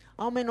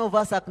 How many of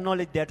us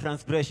acknowledge their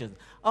transgressions?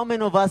 How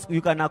many of us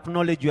you can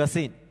acknowledge your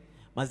sin?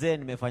 Mazee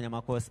nimefanya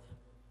makosa.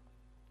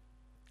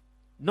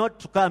 Not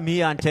to come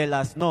here and tell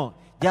us, no,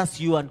 just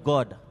you and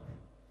God.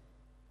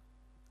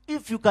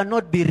 If you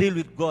cannot be real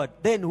with God,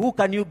 then who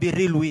can you be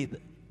real with?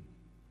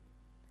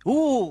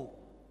 Who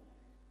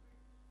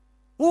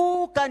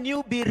can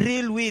you be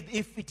real with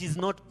if it is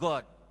not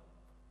God?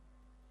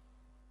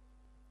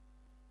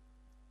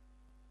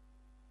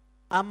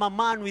 I'm a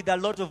man with a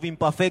lot of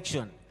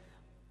imperfection,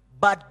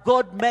 but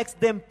God makes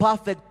them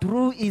perfect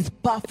through His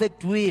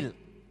perfect will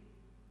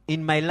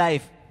in my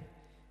life.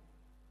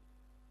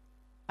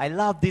 I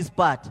love this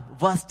part.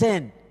 Verse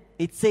 10,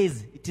 it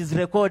says, it is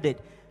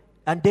recorded,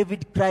 and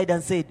David cried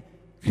and said,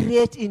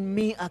 create in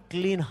me a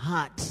clean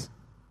heart,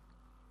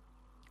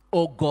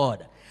 O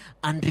God,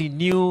 and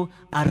renew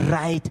a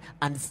right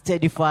and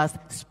steadfast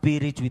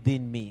spirit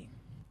within me.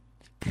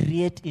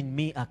 Create in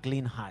me a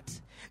clean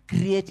heart.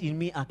 Create in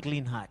me a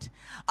clean heart.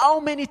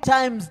 How many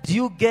times do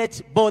you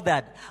get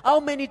bothered? How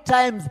many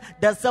times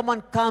does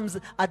someone comes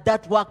at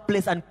that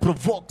workplace and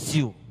provokes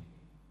you?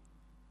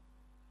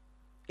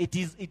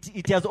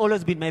 It has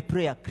always been my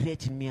prayer,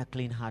 create in me a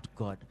clean heart,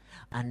 God,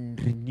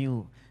 and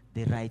renew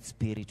the right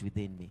spirit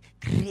within me.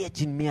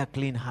 Create in me a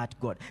clean heart,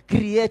 God.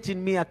 Create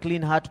in me a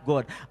clean heart,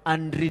 God,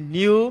 and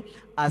renew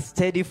a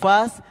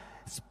steadfast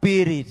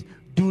spirit.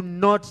 Do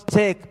not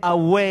take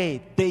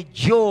away the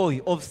joy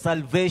of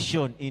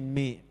salvation in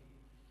me.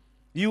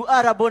 You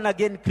are a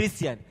born-again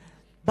Christian,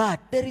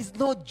 but there is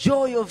no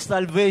joy of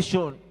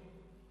salvation.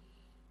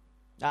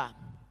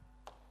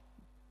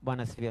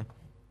 Bwana sifiwe.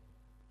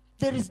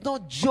 There is no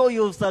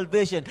joy of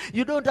salvation.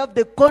 You don't have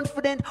the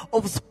confidence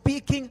of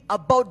speaking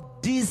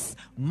about this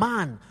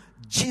man,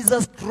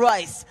 Jesus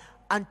Christ,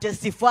 and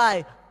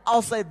testify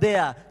outside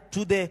there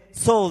to the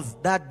souls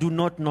that do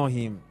not know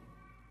him.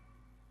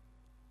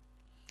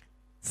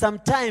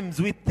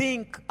 Sometimes we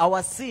think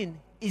our sin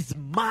is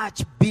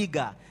much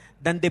bigger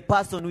than the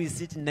person who is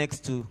sitting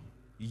next to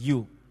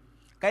you.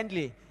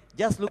 Kindly,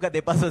 just look at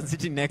the person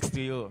sitting next to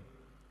you.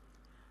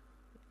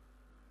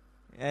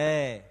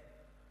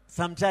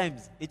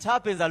 Sometimes it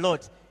happens a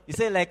lot. You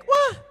say like,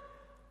 what?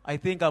 I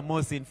think I'm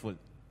more sinful.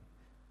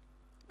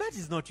 That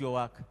is not your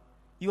work.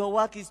 Your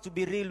work is to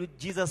be real with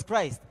Jesus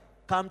Christ.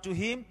 Come to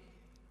him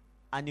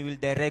and he will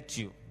direct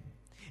you.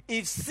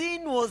 If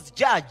sin was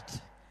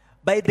judged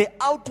by the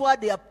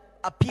outward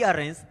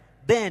appearance,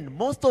 then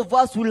most of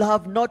us will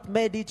have not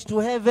made it to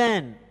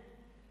heaven.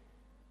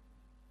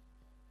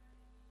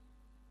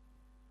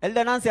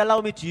 Elder Nancy,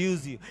 allow me to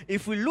use you.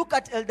 If we look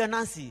at Elder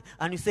Nancy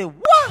and you say,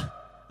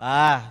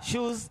 what?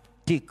 Shoes,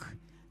 tick.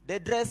 The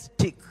dress,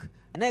 tick.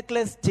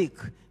 Necklace, tick.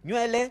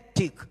 Nywele,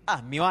 tick.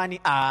 Miwani,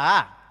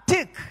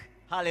 tick.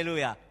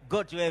 Hallelujah.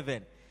 Go to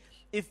heaven.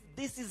 If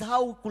this is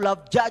how we could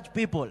have judged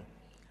people,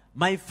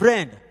 my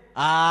friend,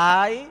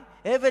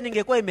 heaven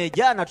ingekuwa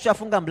imejaa na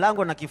tushafunga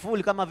mlango na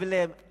kifuli kama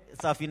vile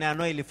safina ya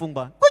Noa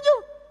ilifungwa.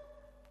 Kuju!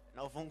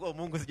 Na ufunguo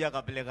Mungu sijui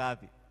akapeleka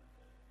wapi.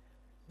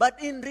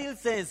 But in real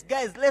sense,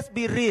 guys, let's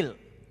be real.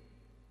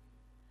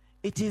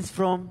 It is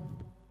from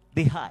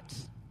the heart.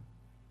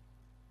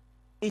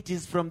 It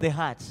is from the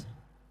heart.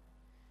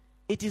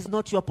 It is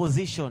not your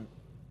position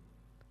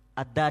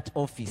at that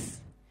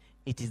office.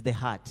 It is the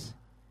heart.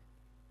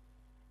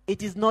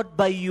 It is not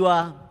by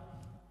your,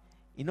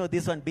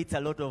 this one beats a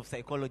lot of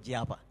psychology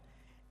hapa.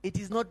 It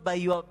is not by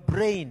your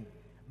brain,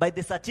 by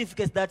the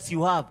certificates that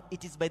you have.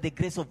 It is by the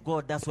grace of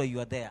God. That's why you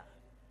are there.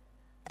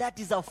 That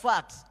is a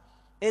fact.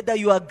 Either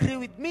you agree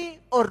with me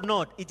or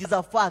not, it is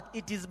a fact.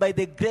 It is by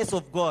the grace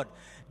of God.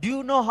 Do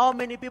you know how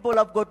many people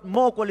have got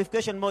more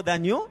qualification more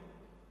than you?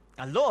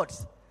 A lot.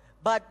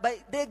 But by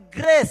the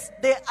grace,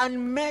 the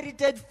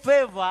unmerited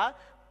favor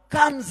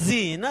comes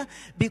in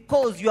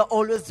because you are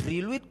always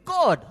real with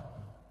God.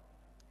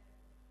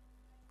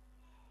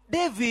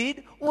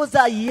 David was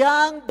a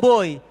young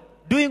boy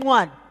doing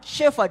what?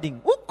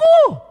 Shepherding.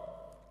 Uku!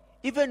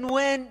 Even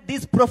when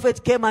this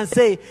prophet came and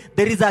said,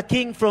 there is a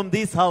king from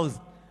this house,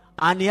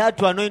 and he had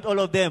to anoint all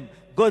of them,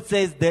 God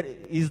says, there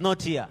is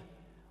not here.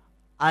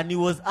 And he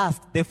was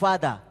asked, the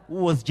father,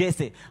 who was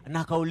Jesse.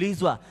 Na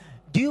akaulizwa,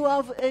 do you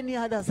have any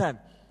other son?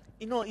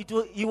 You know,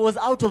 he was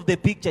out of the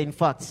picture, in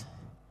fact.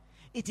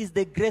 It is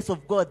the grace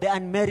of God, the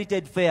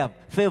unmerited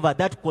favor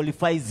that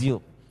qualifies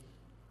you.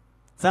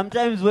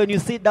 Sometimes when you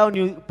sit down,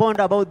 you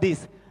ponder about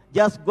this.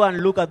 Just go and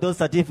look at those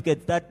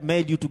certificates that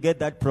made you to get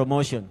that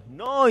promotion.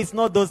 No, it's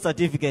not those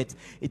certificates.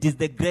 It is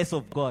the grace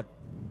of God.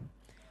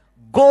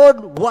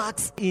 God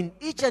works in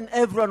each and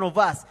every one of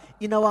us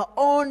in our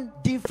own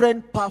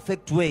different,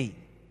 perfect way.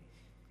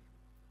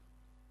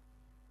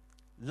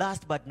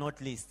 Last but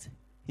not least,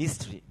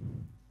 history.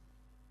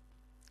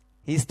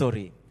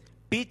 History.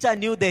 Peter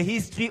knew the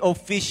history of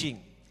fishing,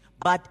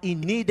 but he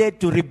needed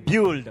to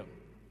rebuild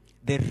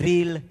the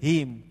real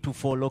him to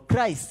follow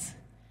Christ.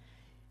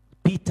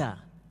 Peter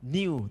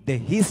knew the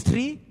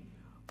history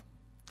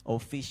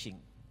of fishing.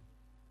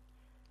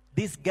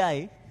 This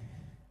guy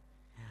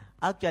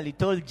actually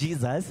told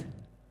Jesus,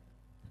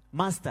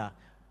 Master,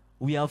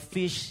 we have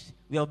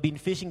been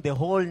fishing the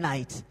whole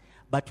night,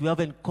 but we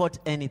haven't caught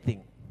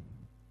anything.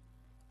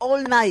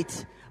 All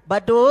night,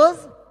 but there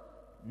was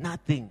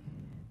nothing.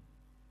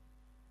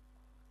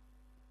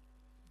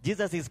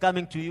 Jesus is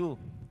coming to you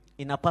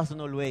in a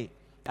personal way,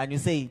 and you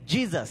say,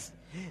 Jesus,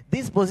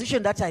 this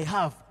position that I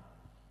have,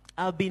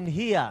 I've been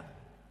here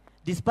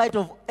despite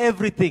of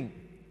everything,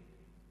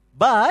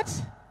 but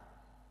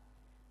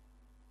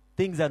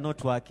things are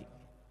not working.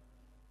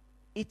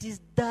 It is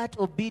that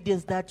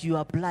obedience that you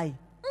apply,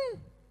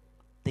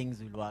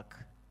 things will work.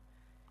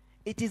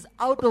 It is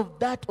out of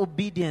that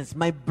obedience,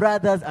 my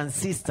brothers and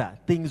sisters,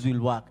 things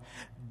will work.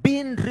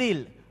 Being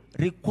real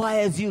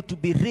requires you to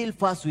be real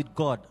first with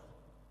God.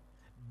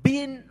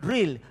 Being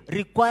real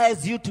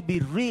requires you to be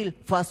real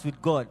first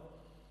with God.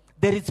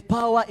 There is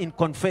power in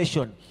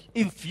confession.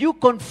 If you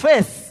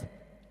confess,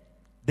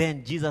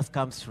 then Jesus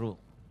comes through.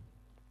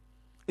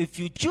 If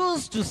you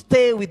choose to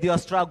stay with your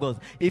struggles,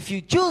 if you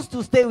choose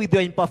to stay with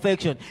your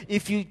imperfection,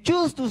 if you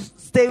choose to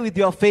stay with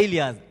your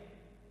failures,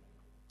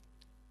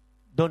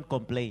 don't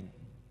complain.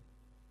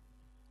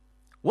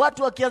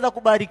 Watu wakianza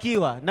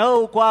kubarikiwa, na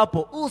wewe uko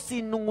hapo,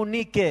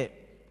 usinungunike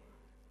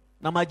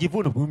na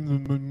majivuno.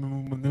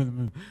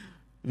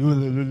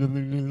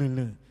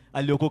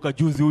 Aliokoka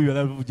juzi huyu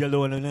alafu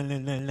jalo.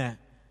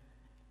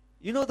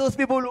 You know those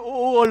people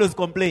who always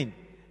complain.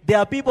 There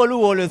are people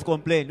who always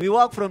complain. We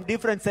work from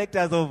different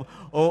sectors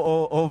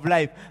of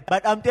life.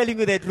 But I'm telling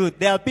you the truth.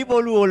 There are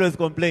people who always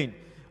complain.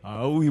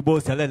 You'll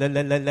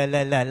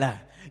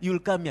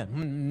come here.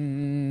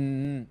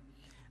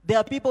 There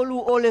are people who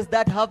always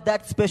have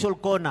that special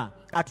corner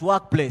at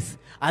workplace.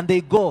 And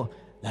they go,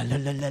 la la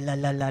la la la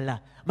la la la.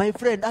 My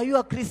friend, are you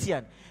a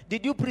Christian?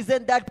 Did you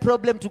present that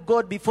problem to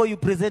God before you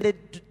present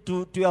it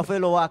to your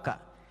fellow worker?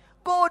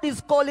 God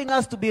is calling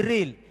us to be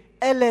real.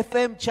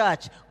 LFM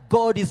Church,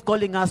 God is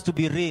calling us to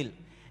be real.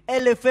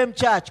 LFM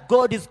Church,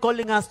 God is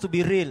calling us to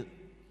be real.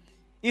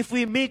 If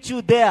we meet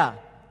you there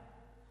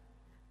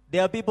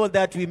are people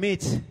that we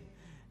meet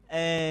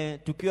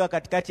tukiwa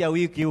katikati ya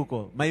wiki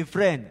huko. My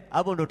friend,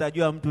 hapo ndo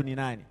utajua mtu ni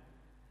nani.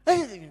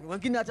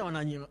 Wengine hata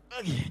wananyima.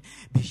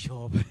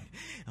 Bishop.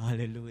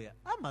 Hallelujah.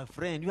 I'm a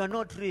friend. You are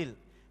not real.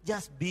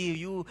 Just be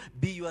you,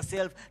 be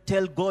yourself.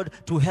 Tell God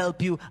to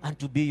help you and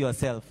to be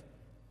yourself.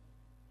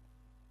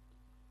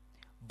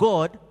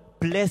 God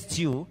blessed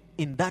you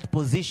in that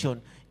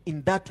position,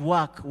 in that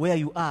work where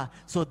you are,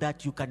 so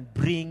that you can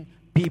bring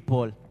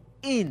people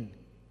in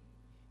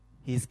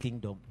His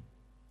kingdom.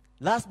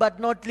 Last but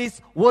not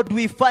least, what do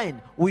we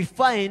find? We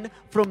find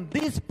from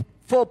these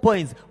 4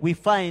 points, we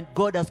find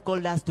God has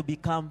called us to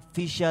become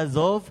fishers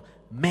of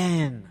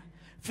men.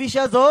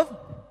 Fishers of?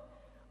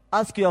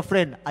 Ask your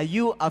friend, are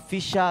you a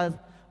fisher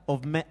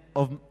of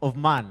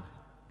man?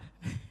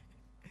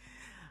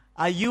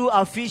 Are you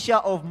a fisher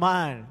of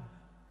man?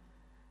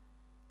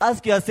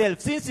 Ask yourself,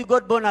 since you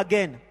got born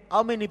again,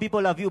 how many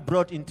people have you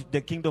brought into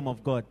the kingdom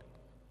of God?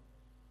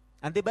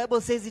 And the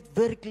Bible says it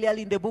very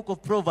clearly in the book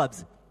of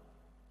Proverbs.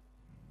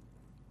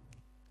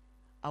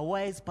 A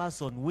wise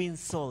person wins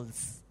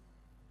souls.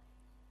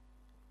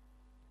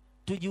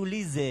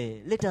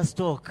 Tujiulize, let us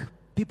talk.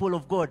 People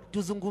of God,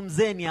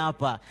 tuzungumzeni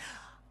hapa.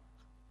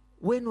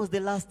 When was the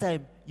last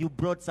time you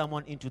brought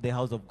someone into the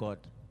house of God?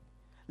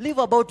 Live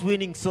about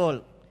winning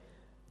soul.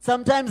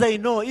 Sometimes I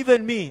know,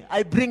 even me,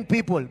 I bring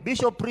people.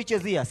 Bishop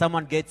preaches here,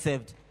 someone gets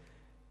saved.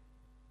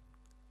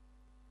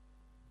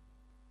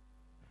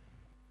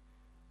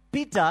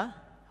 Peter,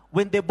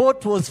 when the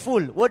boat was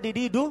full, what did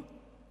he do?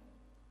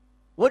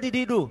 What did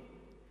he do?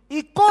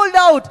 He called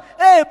out,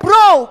 hey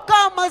bro,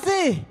 come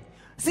maze.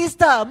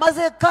 Sister,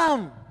 maze,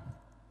 come.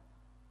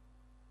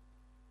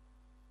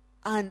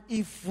 And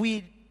if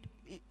we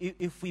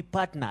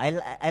partner,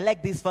 I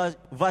like this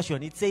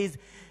version. It says,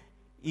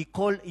 he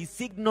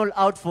signaled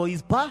out for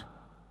his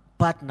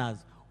partners.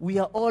 We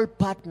are all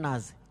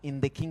partners in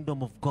the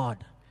kingdom of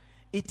God.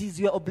 It is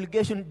your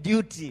obligation,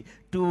 duty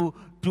to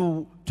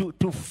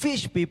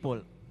fish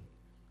people.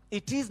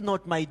 It is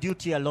not my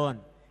duty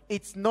alone.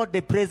 It's not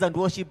the praise and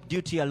worship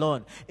duty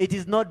alone. It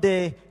is not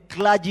the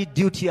clergy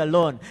duty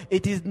alone.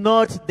 It is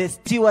not the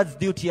steward's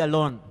duty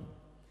alone.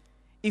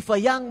 If a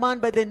young man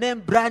by the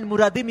name Brian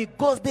Muradimi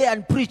goes there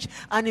and preach,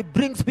 and he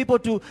brings people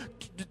to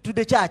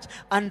the church,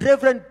 and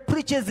Reverend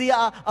preaches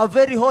here a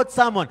very hot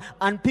sermon,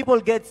 and people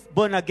get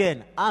born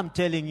again, I'm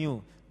telling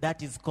you,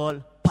 that is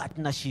called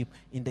partnership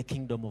in the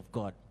kingdom of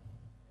God.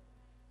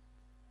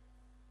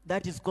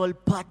 That is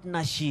called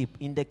partnership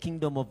in the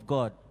kingdom of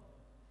God.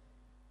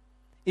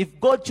 If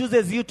God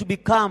chooses you to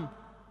become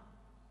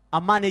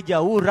a manager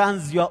who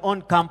runs your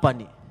own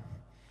company,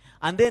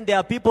 and then there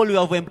are people you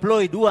have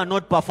employed who are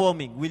not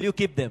performing, will you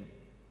keep them?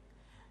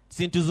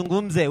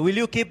 Sintuzungumze, will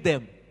you keep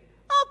them?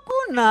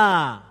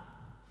 Hakuna.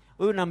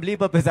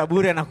 Unamlipa pesa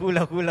bure na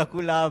kula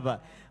hapa.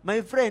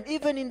 My friend,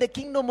 even in the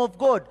kingdom of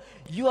God,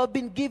 you have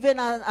been given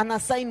an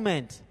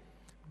assignment.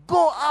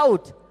 Go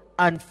out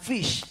and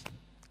fish.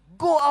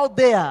 Go out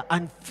there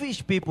and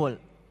fish, people.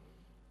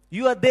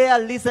 You are there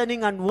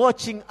listening and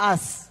watching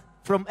us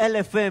from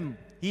LFM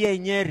here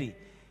in Nyeri.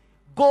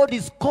 God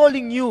is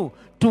calling you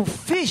to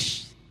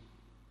fish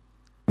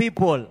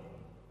people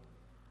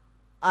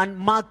and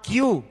mark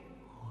you.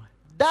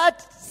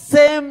 That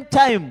same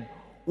time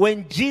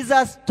when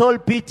Jesus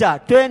told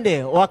Peter,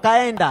 twende,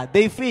 wakaenda,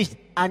 they fished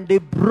and they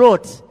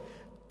brought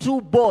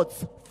 2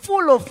 boats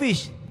full of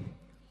fish.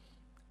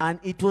 And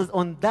it was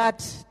on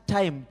that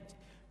time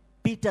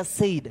Peter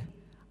said,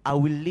 I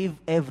will leave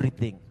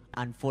everything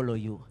and follow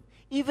you.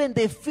 Even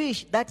the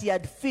fish that he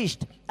had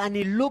fished and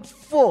he looked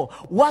for,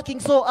 working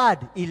so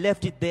hard, he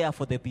left it there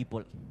for the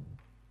people.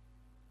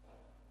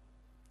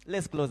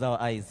 Let's close our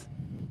eyes.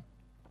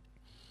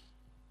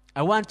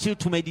 I want you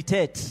to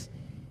meditate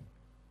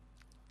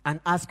and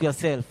ask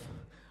yourself,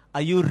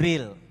 are you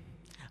real?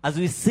 As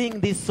we sing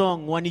this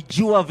song,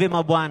 Wanijua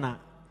Vema Bwana,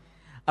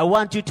 I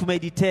want you to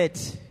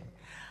meditate.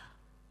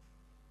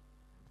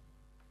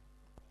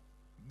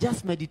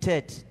 Just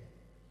meditate.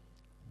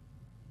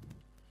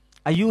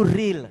 Are you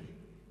real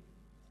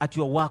at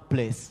your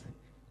workplace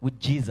with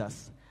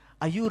Jesus?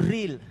 Are you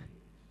real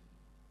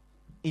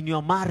in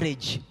your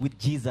marriage with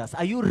Jesus?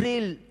 Are you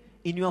real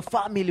in your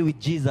family with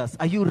Jesus?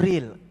 Are you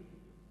real?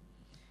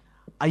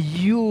 Are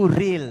you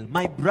real?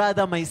 My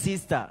brother, my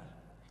sister.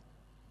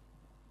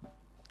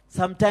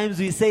 Sometimes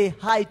we say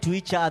hi to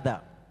each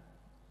other.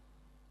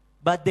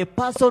 But the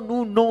person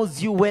who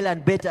knows you well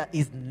and better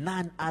is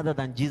none other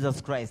than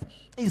Jesus Christ.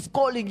 He's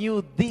calling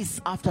you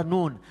this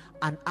afternoon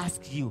and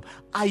ask you,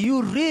 are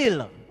you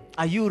real?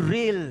 Are you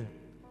real?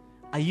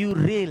 Are you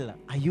real?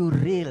 Are you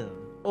real?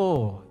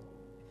 Oh,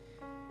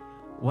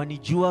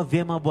 wanijua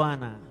vyema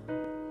Bwana.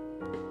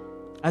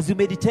 As you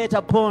meditate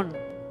upon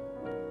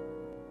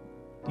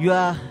you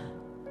are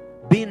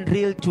being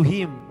real to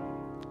Him,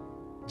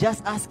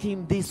 just ask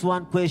Him this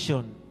one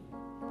question.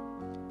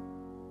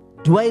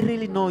 Do I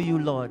really know you,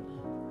 Lord?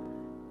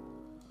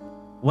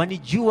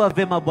 Wanijua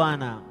vyema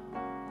Bwana.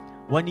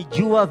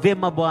 Wanijua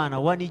vyema Bwana.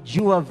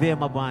 Wanijua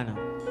vyema Bwana.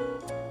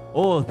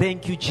 Oh,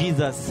 thank you,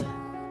 Jesus.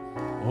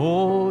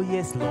 Oh,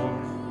 yes,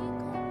 Lord.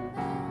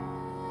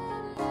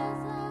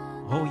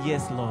 Oh,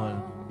 yes, Lord.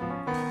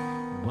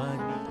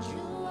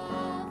 Wanijua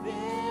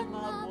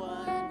vyema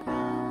Bwana.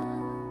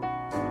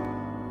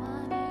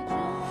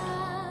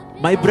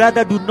 My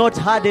brother, do not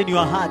harden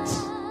your heart.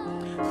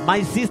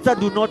 My sister,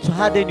 do not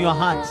harden your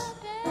heart.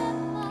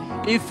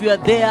 If you are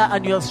there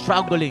and you are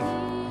struggling,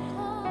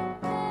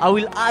 I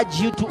will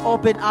urge you to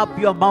open up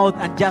your mouth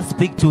and just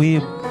speak to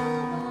Him.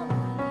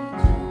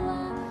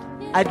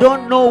 I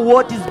don't know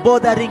what is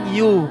bothering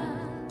you.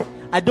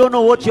 I don't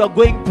know what you are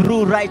going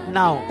through right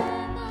now.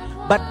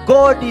 But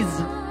God is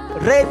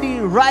ready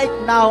right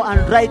now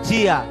and right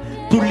here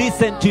to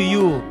listen to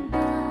you.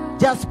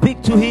 Just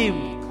speak to Him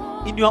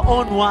in your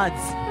own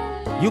words.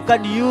 You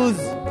can use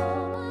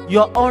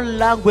your own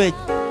language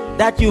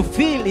that you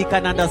feel He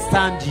can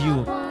understand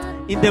you.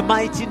 In the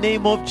mighty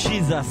name of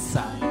Jesus.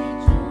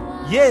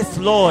 Yes,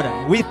 Lord,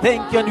 we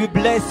thank you and we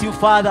bless you,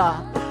 Father,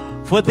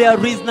 for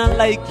there is none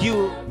like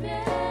you.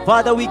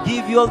 Father, we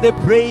give you all the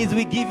praise,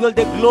 we give you all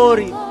the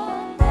glory.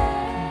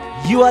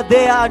 You are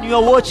there and you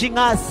are watching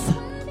us.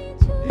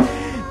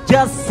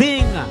 Just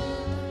sing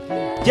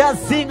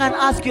and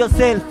ask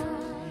yourself,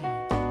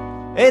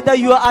 either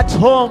you are at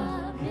home,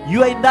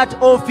 you are in that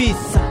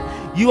office,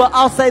 you are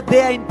outside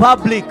there in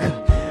public,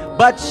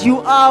 but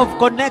you have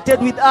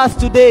connected with us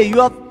today.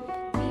 You have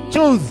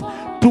choose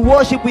to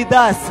worship with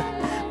us.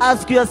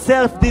 Ask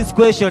yourself this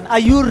question: are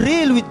you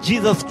real with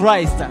Jesus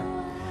Christ?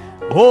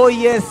 Oh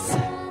yes.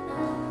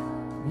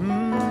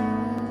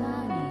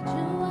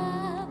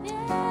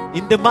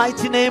 In the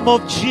mighty name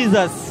of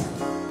Jesus,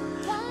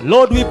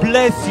 Lord, we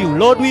bless you.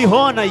 Lord, we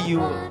honor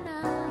you.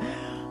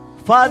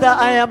 Father,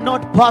 I am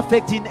not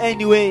perfect in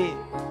any way.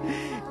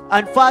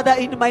 And Father,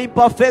 in my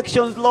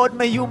imperfections, Lord,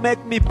 may you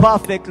make me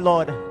perfect,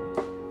 Lord.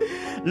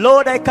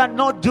 Lord, I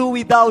cannot do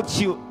without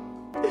you.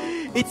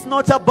 It's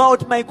not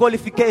about my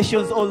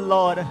qualifications, oh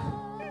Lord.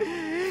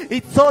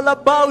 It's all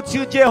about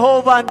you,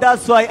 Jehovah, and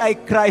that's why I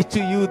cry to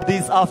you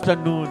this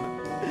afternoon.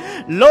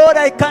 Lord,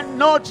 I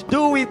cannot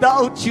do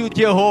without you,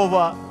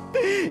 Jehovah.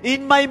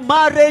 In my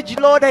marriage,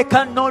 Lord, I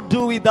cannot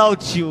do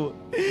without you.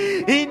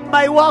 In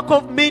my work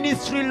of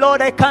ministry,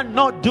 Lord, I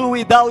cannot do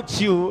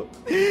without you.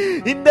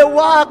 In the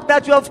work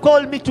that you have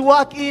called me to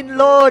work in,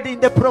 Lord, in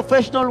the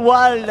professional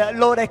world,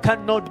 Lord, I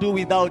cannot do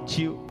without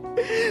you.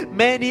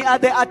 Many are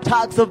the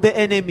attacks of the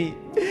enemy,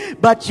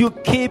 but you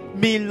keep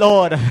me,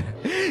 Lord.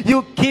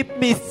 You keep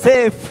me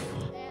safe.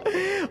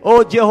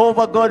 Oh,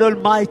 Jehovah God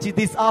Almighty,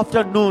 this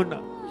afternoon,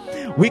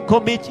 we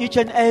commit each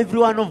and every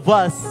one of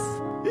us,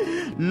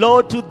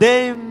 Lord, to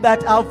them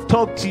that have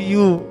talked to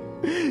you.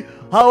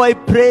 How I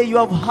pray you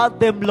have heard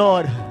them,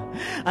 Lord,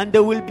 and they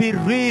will be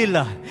real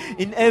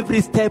in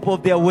every step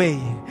of their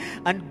way.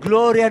 And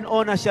glory and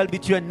honor shall be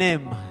to your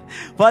name.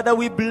 Father,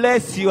 we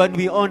bless you and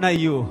we honor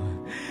you,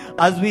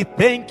 as we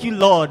thank you,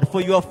 Lord,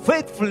 for your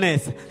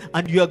faithfulness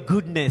and your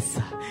goodness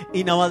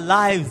in our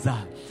lives,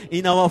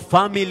 in our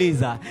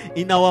families,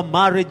 in our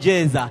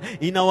marriages,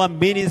 in our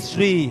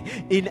ministry,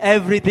 in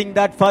everything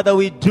that, Father,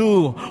 we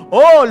do,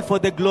 all for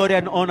the glory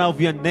and honor of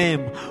your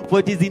name. For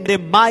it is in the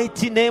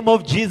mighty name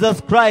of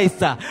Jesus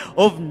Christ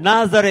of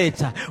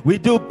Nazareth we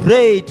do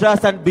pray,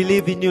 trust, and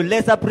believe in you.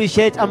 Let's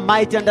appreciate a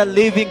mighty and a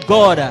living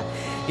God.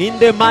 In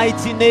the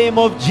mighty name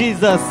of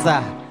Jesus.